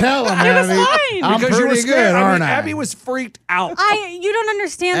 no. Tell him, It was Abby. fine. I'm Because you were pretty scared. good, aren't I? Abby was freaked out. You don't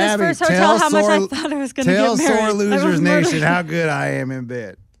understand this Abby, first hotel. tell How much I sore- thought I was going to Tell get married. Sore I was Losers murdered. Nation how good I am in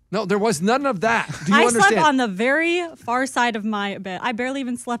bed. No, there was none of that. Do you I understand? slept on the very far side of my bed. I barely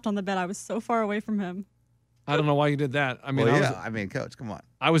even slept on the bed. I was so far away from him. I don't know why you did that. I mean, Well, I mean, Coach, come on.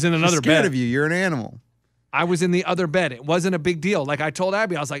 I was in She's another scared bed. of you. You're an animal. I was in the other bed. It wasn't a big deal. Like I told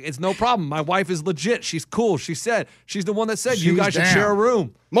Abby, I was like, it's no problem. My wife is legit. She's cool. She's the one that said you She's guys should down. share a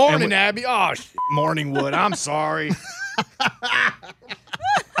room. Morning, And Abby. Oh, morning, Wood. I'm sorry.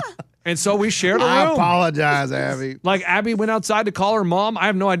 And so we shared a room. I apologize, Abby. Like Abby went outside to call her mom. I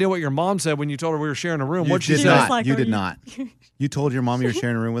have no idea what your mom said when you told her we were sharing a room. You What'd she did say? not. Like, You are did you- not. You told your mom you were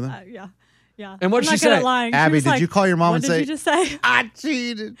sharing a room with him? Yeah. And what'd I'm she not good say? at lying. She Abby, was did like, you call your mom what and did say, you just say? I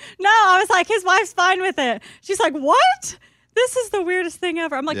cheated? No, I was like, his wife's fine with it. She's like, what? This is the weirdest thing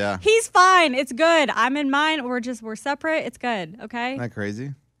ever. I'm like, Yeah. he's fine. It's good. I'm in mine. We're separate. It's good. Okay. Isn't that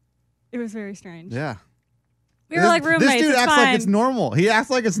crazy? It was very strange. Yeah. We were like roommates. This dude it's acts fine. like it's normal. He acts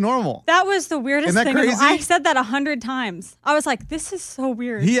like it's normal. That was the weirdest Isn't that thing. ever. crazy? I said that 100 times. I was like, this is so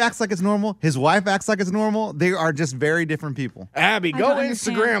weird. He acts like it's normal. His wife acts like it's normal. They are just very different people. Abby, I go don't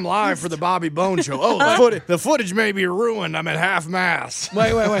understand. Instagram Live for the Bobby Bone Show. Oh, the footage may be ruined. I'm at half mast.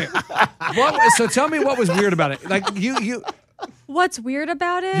 Wait. So tell me what was weird about it. Like you. What's weird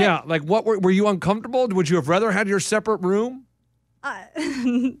about it? Yeah. Like what were you uncomfortable? Would you have rather had your separate room?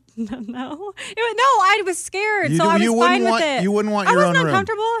 No. I was scared, You so do- I was you wouldn't fine want- with it. you wouldn't want I your wasn't own room.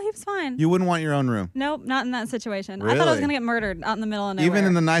 uncomfortable. He was fine. You wouldn't want your own room. Nope, not in that situation. I thought I was Really? gonna get murdered out in the middle of nowhere. Even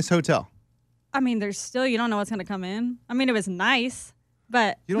in the nice hotel. I mean, there's still you don't know what's gonna come in. I mean, it was nice,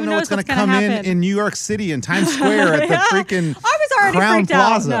 but You don't who know knows what's going to gonna come happen. in New York City in Times Square at the Yeah. freaking I was already Crown freaked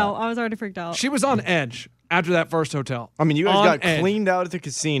Plaza. out. No, I was already freaked out. She was on edge after that first hotel. I mean, you guys On got edge. cleaned out at the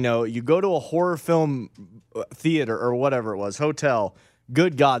casino. You go to a horror film theater or whatever it was, hotel.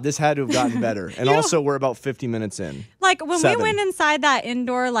 Good God, this had to have gotten better. And also, we're about 50 minutes in. Like when 7. we went inside that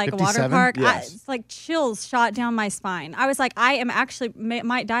indoor water 57? park, Yes. it's like chills shot down my spine. I was like, I am actually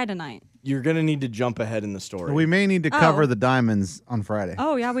might die tonight. You're going to need to jump ahead in the story. We may need to cover the diamonds on Friday.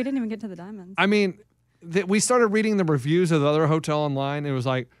 Oh yeah, we didn't even get to the diamonds. I mean, we started reading the reviews of the other hotel online. It was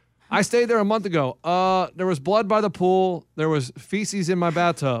like, I stayed there a month ago. There was blood by the pool. There was feces in my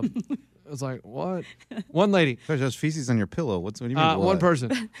bathtub. I was like, what? One lady. There's feces on your pillow. What do you mean? One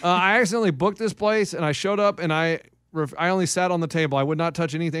person. I accidentally booked this place, and I showed up, and I only sat on the table. I would not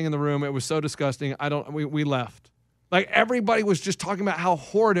touch anything in the room. It was so disgusting. We left. Like everybody was just talking about how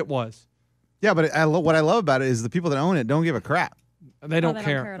horrid it was. Yeah, but what I love about it is the people that own it don't give a crap. They don't they don't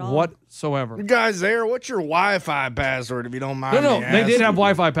care care at all. whatsoever. You guys there? What's your Wi-Fi password, if you don't mind No, me they did asking? have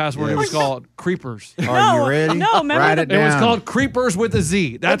Wi-Fi password. It was called Creepers. Are you ready? no, remember Write the- it down. It was called Creepers with a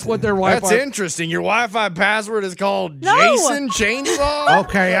Z. That's what their Wi-Fi. That's interesting. Your Wi-Fi password is called No. Jason Chainsaw?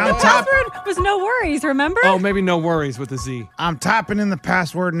 Okay, I'm Password was no worries. Remember? Oh, maybe no worries with a Z. I'm typing in the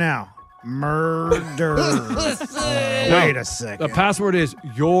password now. Murder. Wait a second. The password is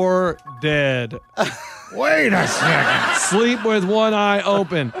 "You're dead." Wait a second. Sleep with one eye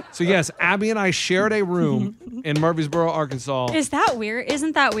open. So yes, Abby and I shared a room in Murfreesboro, Arkansas. Is that weird?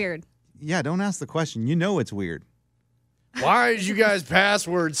 Isn't that weird? Yeah, don't ask the question. You know it's weird. Why is you guys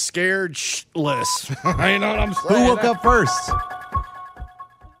password scared shitless? You know what I'm saying? Who woke up first?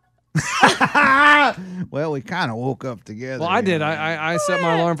 Well, we kind of woke up together. Well, I did. I set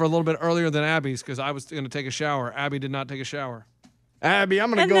my alarm for a little bit earlier than Abby's because I was going to take a shower. Abby did not take a shower. Abby, I'm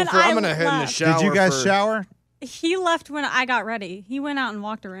gonna And go then for. I'm I gonna head in the left. shower. Did you guys for- shower? He left when I got ready. He went out and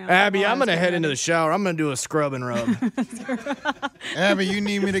walked around. Abby, while I I'm was gonna head getting into the ready. shower. I'm gonna do a scrub and rub. Abby, you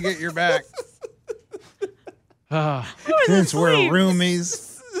need me to get your back. Since we're roomies.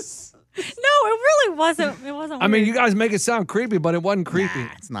 No, it really wasn't. It wasn't. I mean, weird. you guys make it sound creepy, but it wasn't creepy.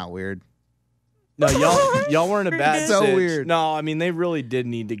 It's not weird. No, y'all weren't a bad So stitch. weird. No, I mean they really did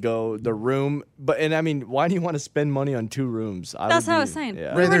need to go the room, and I mean, why do you want to spend money on 2 rooms? That's what I was saying.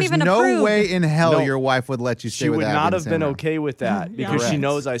 Yeah. We weren't There's even no approved. way in hell No. your wife would let you stay She with would Abby not in the have same been room. okay with that because she Correct.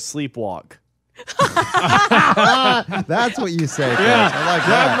 knows I sleepwalk. That's what you say, Coach. Yeah, I like that's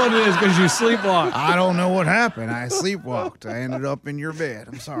that. what it is because you sleepwalk. I don't know what happened. I sleepwalked. I ended up in your bed.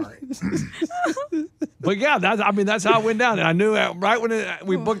 I'm sorry. But yeah, that's how it went down. And I knew right when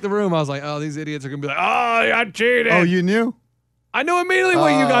we booked the room, I was like, oh, these idiots are going to be like, oh, I cheated. Oh, you knew? I knew immediately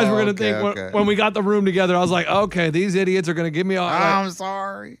what you guys were going to okay, think okay. when we got the room together. I was like, okay, these idiots are going to give me all. I'm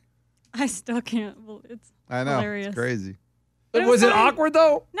sorry. I still can't. It's I know. hilarious. It's crazy. But was it fine. awkward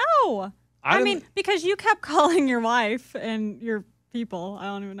though? No. I didn't- mean, because you kept calling your wife and your people. I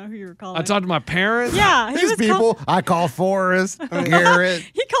don't even know who you were calling. I talked to my parents. Yeah, he These was people, I call Forrest, Garrett,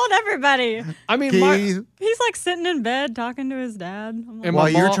 he called everybody. I mean, Keith. He's like sitting in bed talking to his dad. I'm like, And While my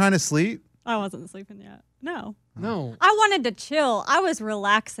you're mom- trying to sleep? I wasn't sleeping yet. No. No. I wanted to chill. I was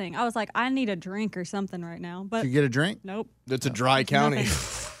relaxing. I was like, I need a drink or something right now. But Did you get a drink? nope. It's a dry county.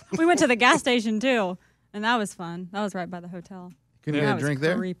 We went to the gas station too, and that was fun. That was right by the hotel. Couldn't That get a was drink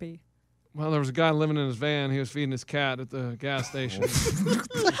there? creepy. Well, there was a guy living in his van. He was feeding his cat at the gas station.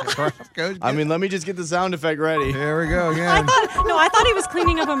 Coach, I mean, let me just get the sound effect ready. Here we go I again. thought he was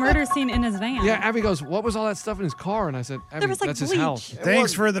cleaning up a murder scene in his van. Yeah, Abby goes, what was all that stuff in his car? And I said, Abby, There was, like, that's his bleach. house.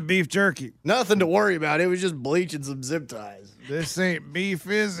 Thanks for the beef jerky. Nothing to worry about. It was just bleach and some zip ties. This ain't beef,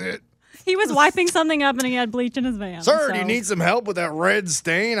 is it? He was wiping something up and he had bleach in his van. Sir, so. do you need some help with that red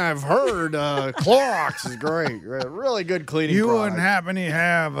stain? I've heard Clorox is great. Really good cleaning You product. wouldn't happen to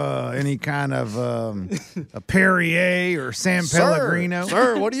have any kind of a Perrier or San Pellegrino?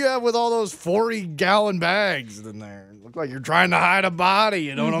 Sir, what do you have with all those 40-gallon bags in there? Look like you're trying to hide a body.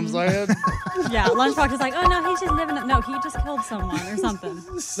 You know what I'm saying? Yeah, Lunchbox is like, oh no, he's just living. No, he just killed someone or something.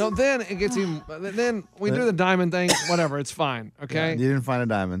 No, then it gets even. Then we do the diamond thing. Whatever, it's fine. Okay. You didn't find a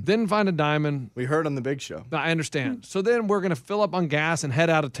diamond. Didn't find a diamond. We heard on the big show. I understand. So then we're gonna fill up on gas and head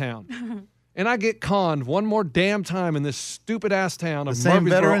out of town. And I get conned one more damn time in this stupid ass town The of same Murfreesboro,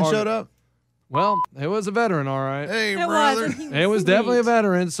 veteran Arkansas. showed up? Well, it was a veteran, all right. Hey, It brother. was. And It was definitely a sweet.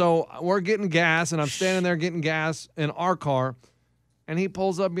 veteran. So we're getting gas, and I'm standing there getting gas in our car. And he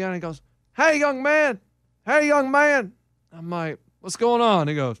pulls up behind and he goes, hey, young man. Hey, young man. I'm like, what's going on?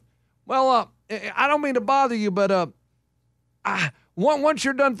 He goes, well, I don't mean to bother you, but once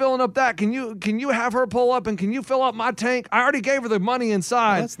you're done filling up that, can you have her pull up and can you fill up my tank? I already gave her the money Oh,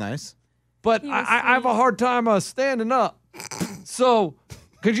 inside, that's nice. but He was I have a sweet. hard time standing up. So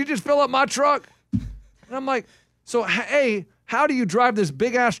could you just fill up my truck? And I'm like, so, hey, how do you drive this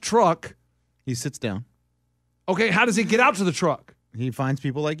big-ass truck? He sits down. Okay, how does he get out to the truck? He finds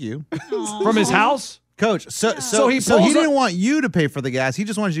people like you. From his house? Coach, so So he he pulls up- didn't want you to pay for the gas. He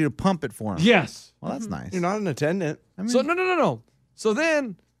just wanted you to pump it for him. Yes. Well, that's nice. You're not an attendant. I mean, So no. So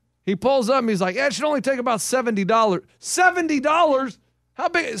then he pulls up and he's like, yeah, it should only take about $70. $70? How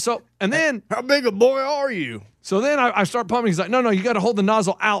big? So, and then, How big a boy are you? so then I start pumping. He's like, no, you got to hold the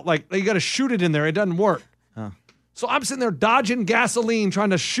nozzle out. Like, you got to shoot it in there. It doesn't work. Oh. So I'm sitting there dodging gasoline, trying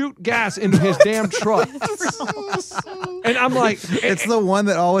to shoot gas into his damn truck. And I'm like, it's the one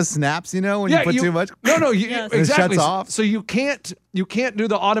that always snaps, you know, when you put too much. No, Yes. It exactly. shuts off. So you can't do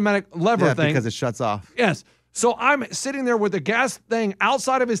the automatic lever Yeah, thing. because it shuts off. Yes. So I'm sitting there with the gas thing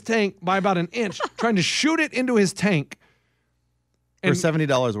outside of his tank by about an inch, trying to shoot it into his tank. For And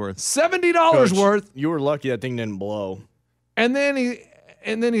 $70 worth. $70 Coach, worth. You were lucky that thing didn't blow. And then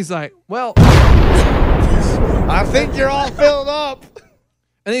he's like, well, I think you're all filled up.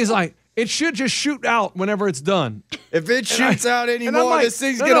 and he's like, it should just shoot out whenever it's done. If it shoots out And I'm anymore, like, this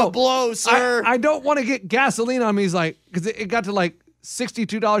thing's no, gonna no. blow, sir. I don't want to get gasoline on me. He's like, because it got to like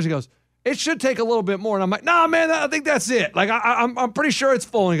 $62. He goes, it should take a little bit more. And I'm like, nah, man, I think that's it. Like, I'm pretty sure it's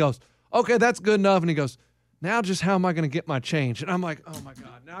full. And he goes, okay, that's good enough. And he goes, Now just how am I going to get my change? And I'm like, oh my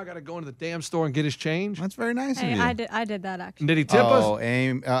God, now I got to go into the damn store and get his change. That's very nice Hey, of you. I did that actually. And did he tip us? Oh,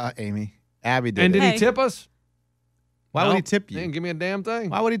 Amy. Abby did And it. did he tip us? Why would Nope. he tip He you? didn't give me a damn thing.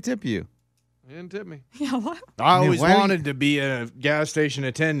 Why would he tip you? He didn't tip me. Yeah, what? I always why do you- wanted to be a gas station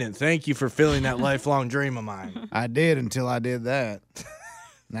attendant. Thank you for filling that lifelong dream of mine. I did until I did that.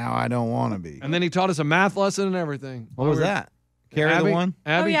 Now I don't want to be. And then he taught us a math lesson and everything. What was that? Carry Abby? the one?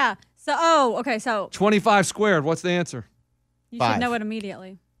 Abby? Oh yeah. Okay. So 25 squared. What's the answer? you 5. should know it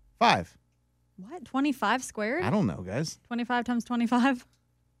immediately. 5. What? 25 squared? I don't know, guys. 25 times 25.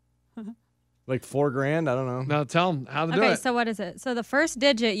 Like $4,000? I don't know. Now tell him how to do Okay, it. so what is it? So the first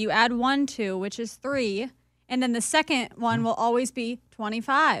digit you add 1 to, which is 3, and then the second one will always be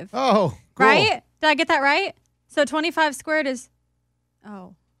 25. Oh, cool. Right? Did I get that right? So 25 squared is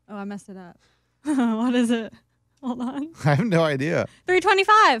Oh, I messed it up. What is it? Hold on. I have no idea.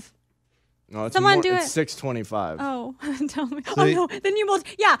 325. No, it's Someone more, do it's it. 625. Oh, tell me. So Oh you- no.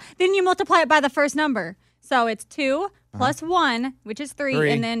 Then you multiply it by the first number. So it's 2 plus 1, which is 3,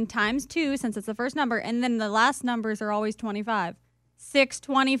 3. and then times 2 since it's the first number, and then the last numbers are always 25.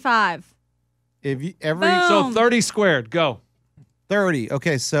 625. If you every Boom. So 30 squared. Go. 30.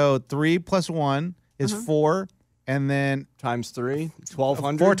 Okay, so 3 plus 1 is 4, and then Times 3,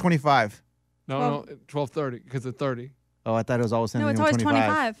 1,200. 425. No, 12. 1230 because of 30. Oh, I thought it was always No, ending it's with always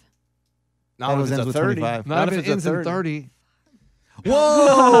 25. Not That if was it's ends a with 30. 25. Not if if it it's a ends in 30. 30.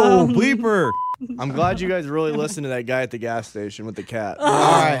 Whoa, bleeper. I'm glad you guys really listened to that guy at the gas station with the cat. All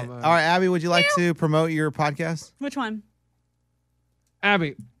right. All right, Abby, would you like to promote your podcast? Which one?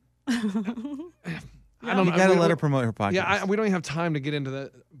 Abby. I don't You know. got to we- let her promote her podcast. Yeah, we don't even have time to get into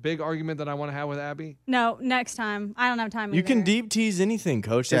the big argument that I want to have with Abby. No, next time. I don't have time. You can either. deep tease anything,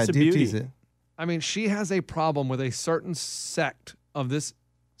 Coach. Yeah, That's the deep beauty. tease it. I mean, she has a problem with a certain sect of this.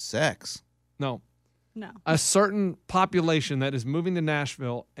 Sex. No, No. a certain population that is moving to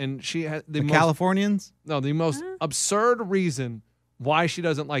Nashville, and she has The Californians? the most absurd reason why she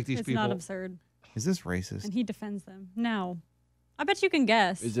doesn't like these It's people. not absurd. Is this racist? And he defends them. No. I bet you can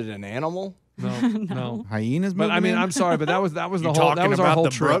guess. Is it an animal? No, no. Hyenas But I moving mean, in? I'm sorry, but that was the You whole that talking was our about whole the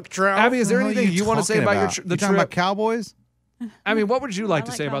trip. brook trout? Abby, is there What the hell anything are you want to say talking about about? the You talking trip? about cowboys? I mean, what would you like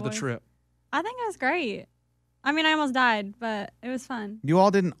to like say about the cowboys. trip? I think it was great. I mean, I almost died, but it was fun. You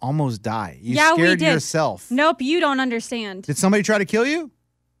all didn't almost die. You Yeah, we scared did. yourself. Nope, you don't understand. Did somebody try to kill you?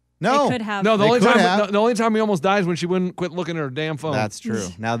 No. They could have. No, the They only could time have. the only time we almost died is when she wouldn't quit looking at her damn phone. That's true.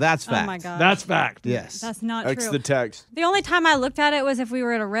 Now that's fact. Oh my god. That's fact. Yes. That's not X true. the text. The only time I looked at it was if we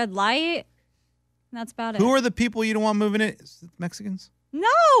were at a red light. That's about it. Who are the people you don't want moving it? Is it Mexicans?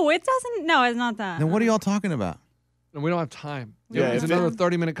 No, it doesn't. No, it's not that. Then what are y'all talking about? And we don't have time. Yeah, it's if another it-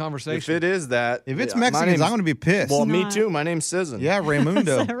 30-minute If conversation. it is that. If it's yeah, my Mexicans, name's- I'm going to be pissed. Well, It's me not. too. My name's Sizzin. Yeah,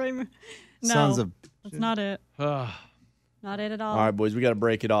 Raymundo. No, Sons of. that's not it. Ugh. Not it at all. All right, boys, we got to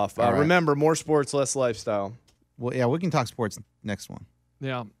break it off. All right. Remember, more sports, less lifestyle. Well, yeah, we can talk sports next one.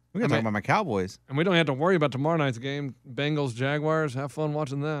 Yeah. We're going to talk about my Cowboys. And we don't have to worry about tomorrow night's game. Bengals, Jaguars. Have fun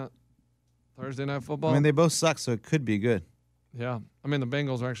watching that. Thursday night football. I mean, they both suck, so it could be good. yeah. I mean, the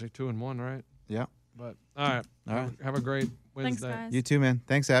Bengals are actually 2-1, right? Yeah. But all right. All right. Have a great Thanks, Wednesday. guys. You too, man.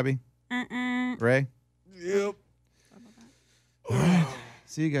 Thanks, Abby. Ray. Yep.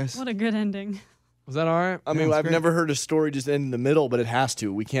 See you guys. What a good ending. Was that all right? I mean, it's I've great. never heard a story just end in the middle, but it has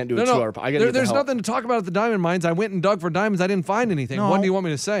to. We can't do a No, 2 hour. I gotta get the there's help. nothing to talk about at the diamond mines. I went and dug for diamonds. I didn't find anything. No, What do you want me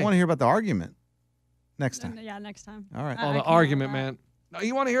to I say? want to hear about the argument next time. Yeah, next time. All right. I Oh, the can't handle argument, that. man. No,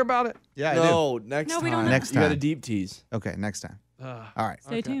 you want to hear about it? Yeah, I No, next No, time. we don't know. Next You got a time. deep tease. do. Okay, next time. Ugh. All right.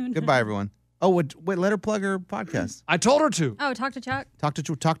 Stay tuned. Goodbye, everyone. Oh, wait, let her plug her podcast. I told her to. Oh, talk to Chuck. Talk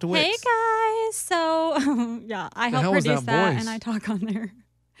to Wix. Hey guys. So yeah, I The help hell was produce that that, voice? and I talk on there.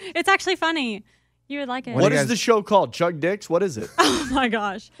 It's actually funny. You would like it. What What do you is guys- the show called? Chuck Dicks? What is it? Oh my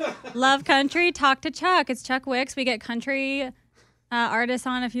gosh. Love country, talk to Chuck. It's Chuck Wicks. We get country artists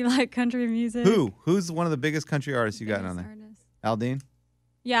on if you like country music. Who? Who's one of the biggest country artists you got on there? Artists. Aldine?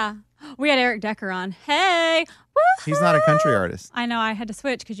 Yeah. We had Eric Decker on. Hey. He's not a country artist. I know. I had to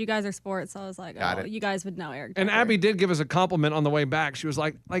switch because you guys are sports. So I was like, Got oh, it. you guys would know Eric Decker. And Abby did give us a compliment on the way back. She was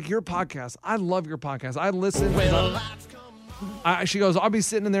like your podcast. I love your podcast. I listen. She goes, I'll be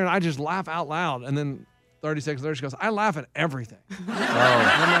sitting in there and I just laugh out loud. And then 30 seconds later, she goes, I laugh at everything.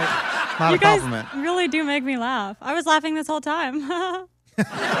 Oh, not You a guys compliment. really do make me laugh. I was laughing this whole time.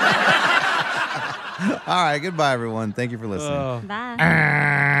 All right, goodbye, everyone. Thank you for listening. Oh.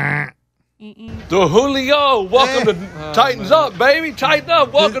 Bye. The Julio, welcome to Titans Up, baby. Tighten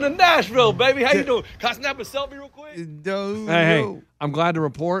up. Welcome to Nashville, baby. How you doing? Can I snap a selfie real quick? Hey, I'm glad to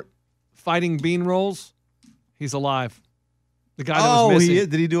report, Fighting Bean Rolls, he's alive. The guy that was Oh, missing. he is.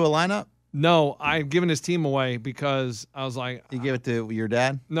 Did he do a lineup? No, I've given his team away because I was like, You gave it to your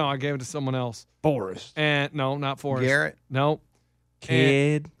dad? no, I gave it to someone else. Forrest. And no, not Forrest. Garrett? No.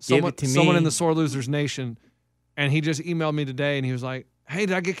 Kid, And give it to me. Someone in the Sore Losers Nation. And he just emailed me today and he was like, hey,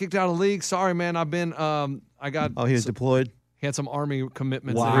 did I get kicked out of the league? Sorry, man. I've been, I got. Oh, he was deployed? He had some Army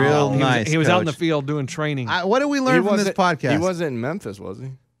commitments. Wow. Real nice, He was out in the Coach. field doing training. What did we learn from this podcast? He wasn't in Memphis, was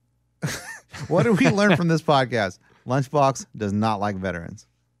he? What did we learn from this podcast? Lunchbox does not like veterans.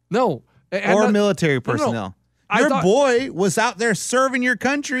 No. Or military No. personnel. I Your thought- boy was out there serving your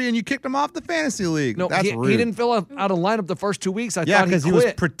country and you kicked him off the fantasy league. No, That's he rude. didn't fill out a lineup the first 2 weeks. I Yeah, thought because he he was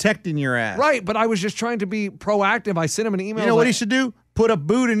quit. protecting your ass. Right, but I was just trying to be proactive. I sent him an email. You know what he should do? Put a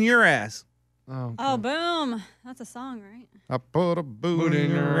boot in your ass. Oh, boom. That's a song, right? I put a boot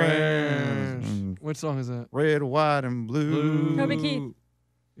in your ass. Which song is that? Red, white, and blue. Toby Keith.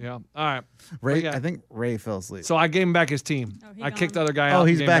 Yeah. All right. Ray, But yeah. I think Ray fell asleep. So I gave him back his team. he I kicked the gone? other guy out. Oh,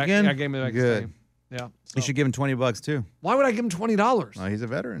 he's and gave back him in? I gave him back his Good. team. Yeah. You should give him $20 too. Why would I give him $20? Oh, he's a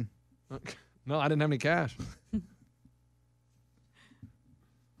veteran. No, I didn't have any cash.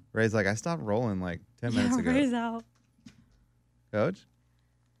 Ray's like, I stopped rolling like 10 minutes ago. Ray's out. Coach?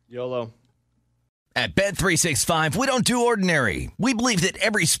 YOLO. At Bet365, we don't do ordinary. We believe that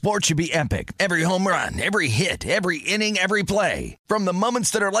every sport should be epic. Every home run, every hit, every inning, every play. From the moments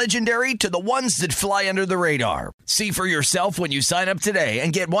that are legendary to the ones that fly under the radar. See for yourself when you sign up today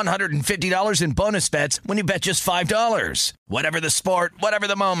and get $150 in bonus bets when you bet just $5. Whatever the sport, whatever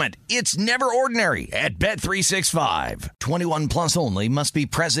the moment, it's never ordinary at Bet365. 21 plus only. Must be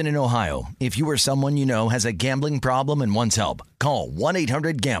present in Ohio. If you or someone you know has a gambling problem and wants help, call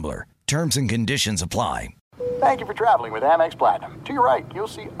 1-800-GAMBLER. Terms and conditions apply. Thank you for traveling with Amex Platinum. To your right, you'll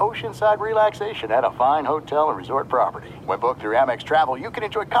see oceanside relaxation at a fine hotel and resort property. When booked through Amex Travel, you can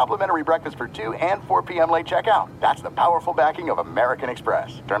enjoy complimentary breakfast for 2 and 4 p.m. late checkout. That's the powerful backing of American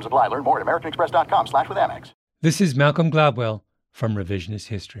Express. Terms apply. Learn more at americanexpress.com/withAmex. This is Malcolm Gladwell from Revisionist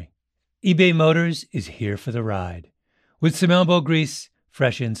History. eBay Motors is here for the ride. With some elbow grease,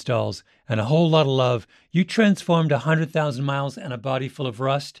 fresh installs, and a whole lot of love, you transformed 100,000 miles and a body full of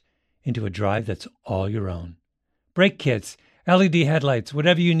rust into a drive that's all your own. Brake kits, LED headlights,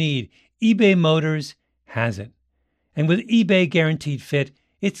 whatever you need, eBay Motors has it. And with eBay Guaranteed Fit,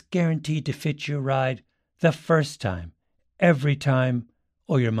 it's guaranteed to fit your ride the first time, every time,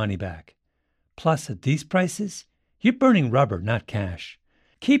 or your money back. Plus, at these prices, you're burning rubber, not cash.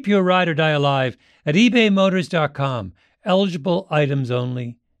 Keep your ride or die alive at ebaymotors.com. Eligible items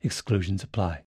only. Exclusions apply.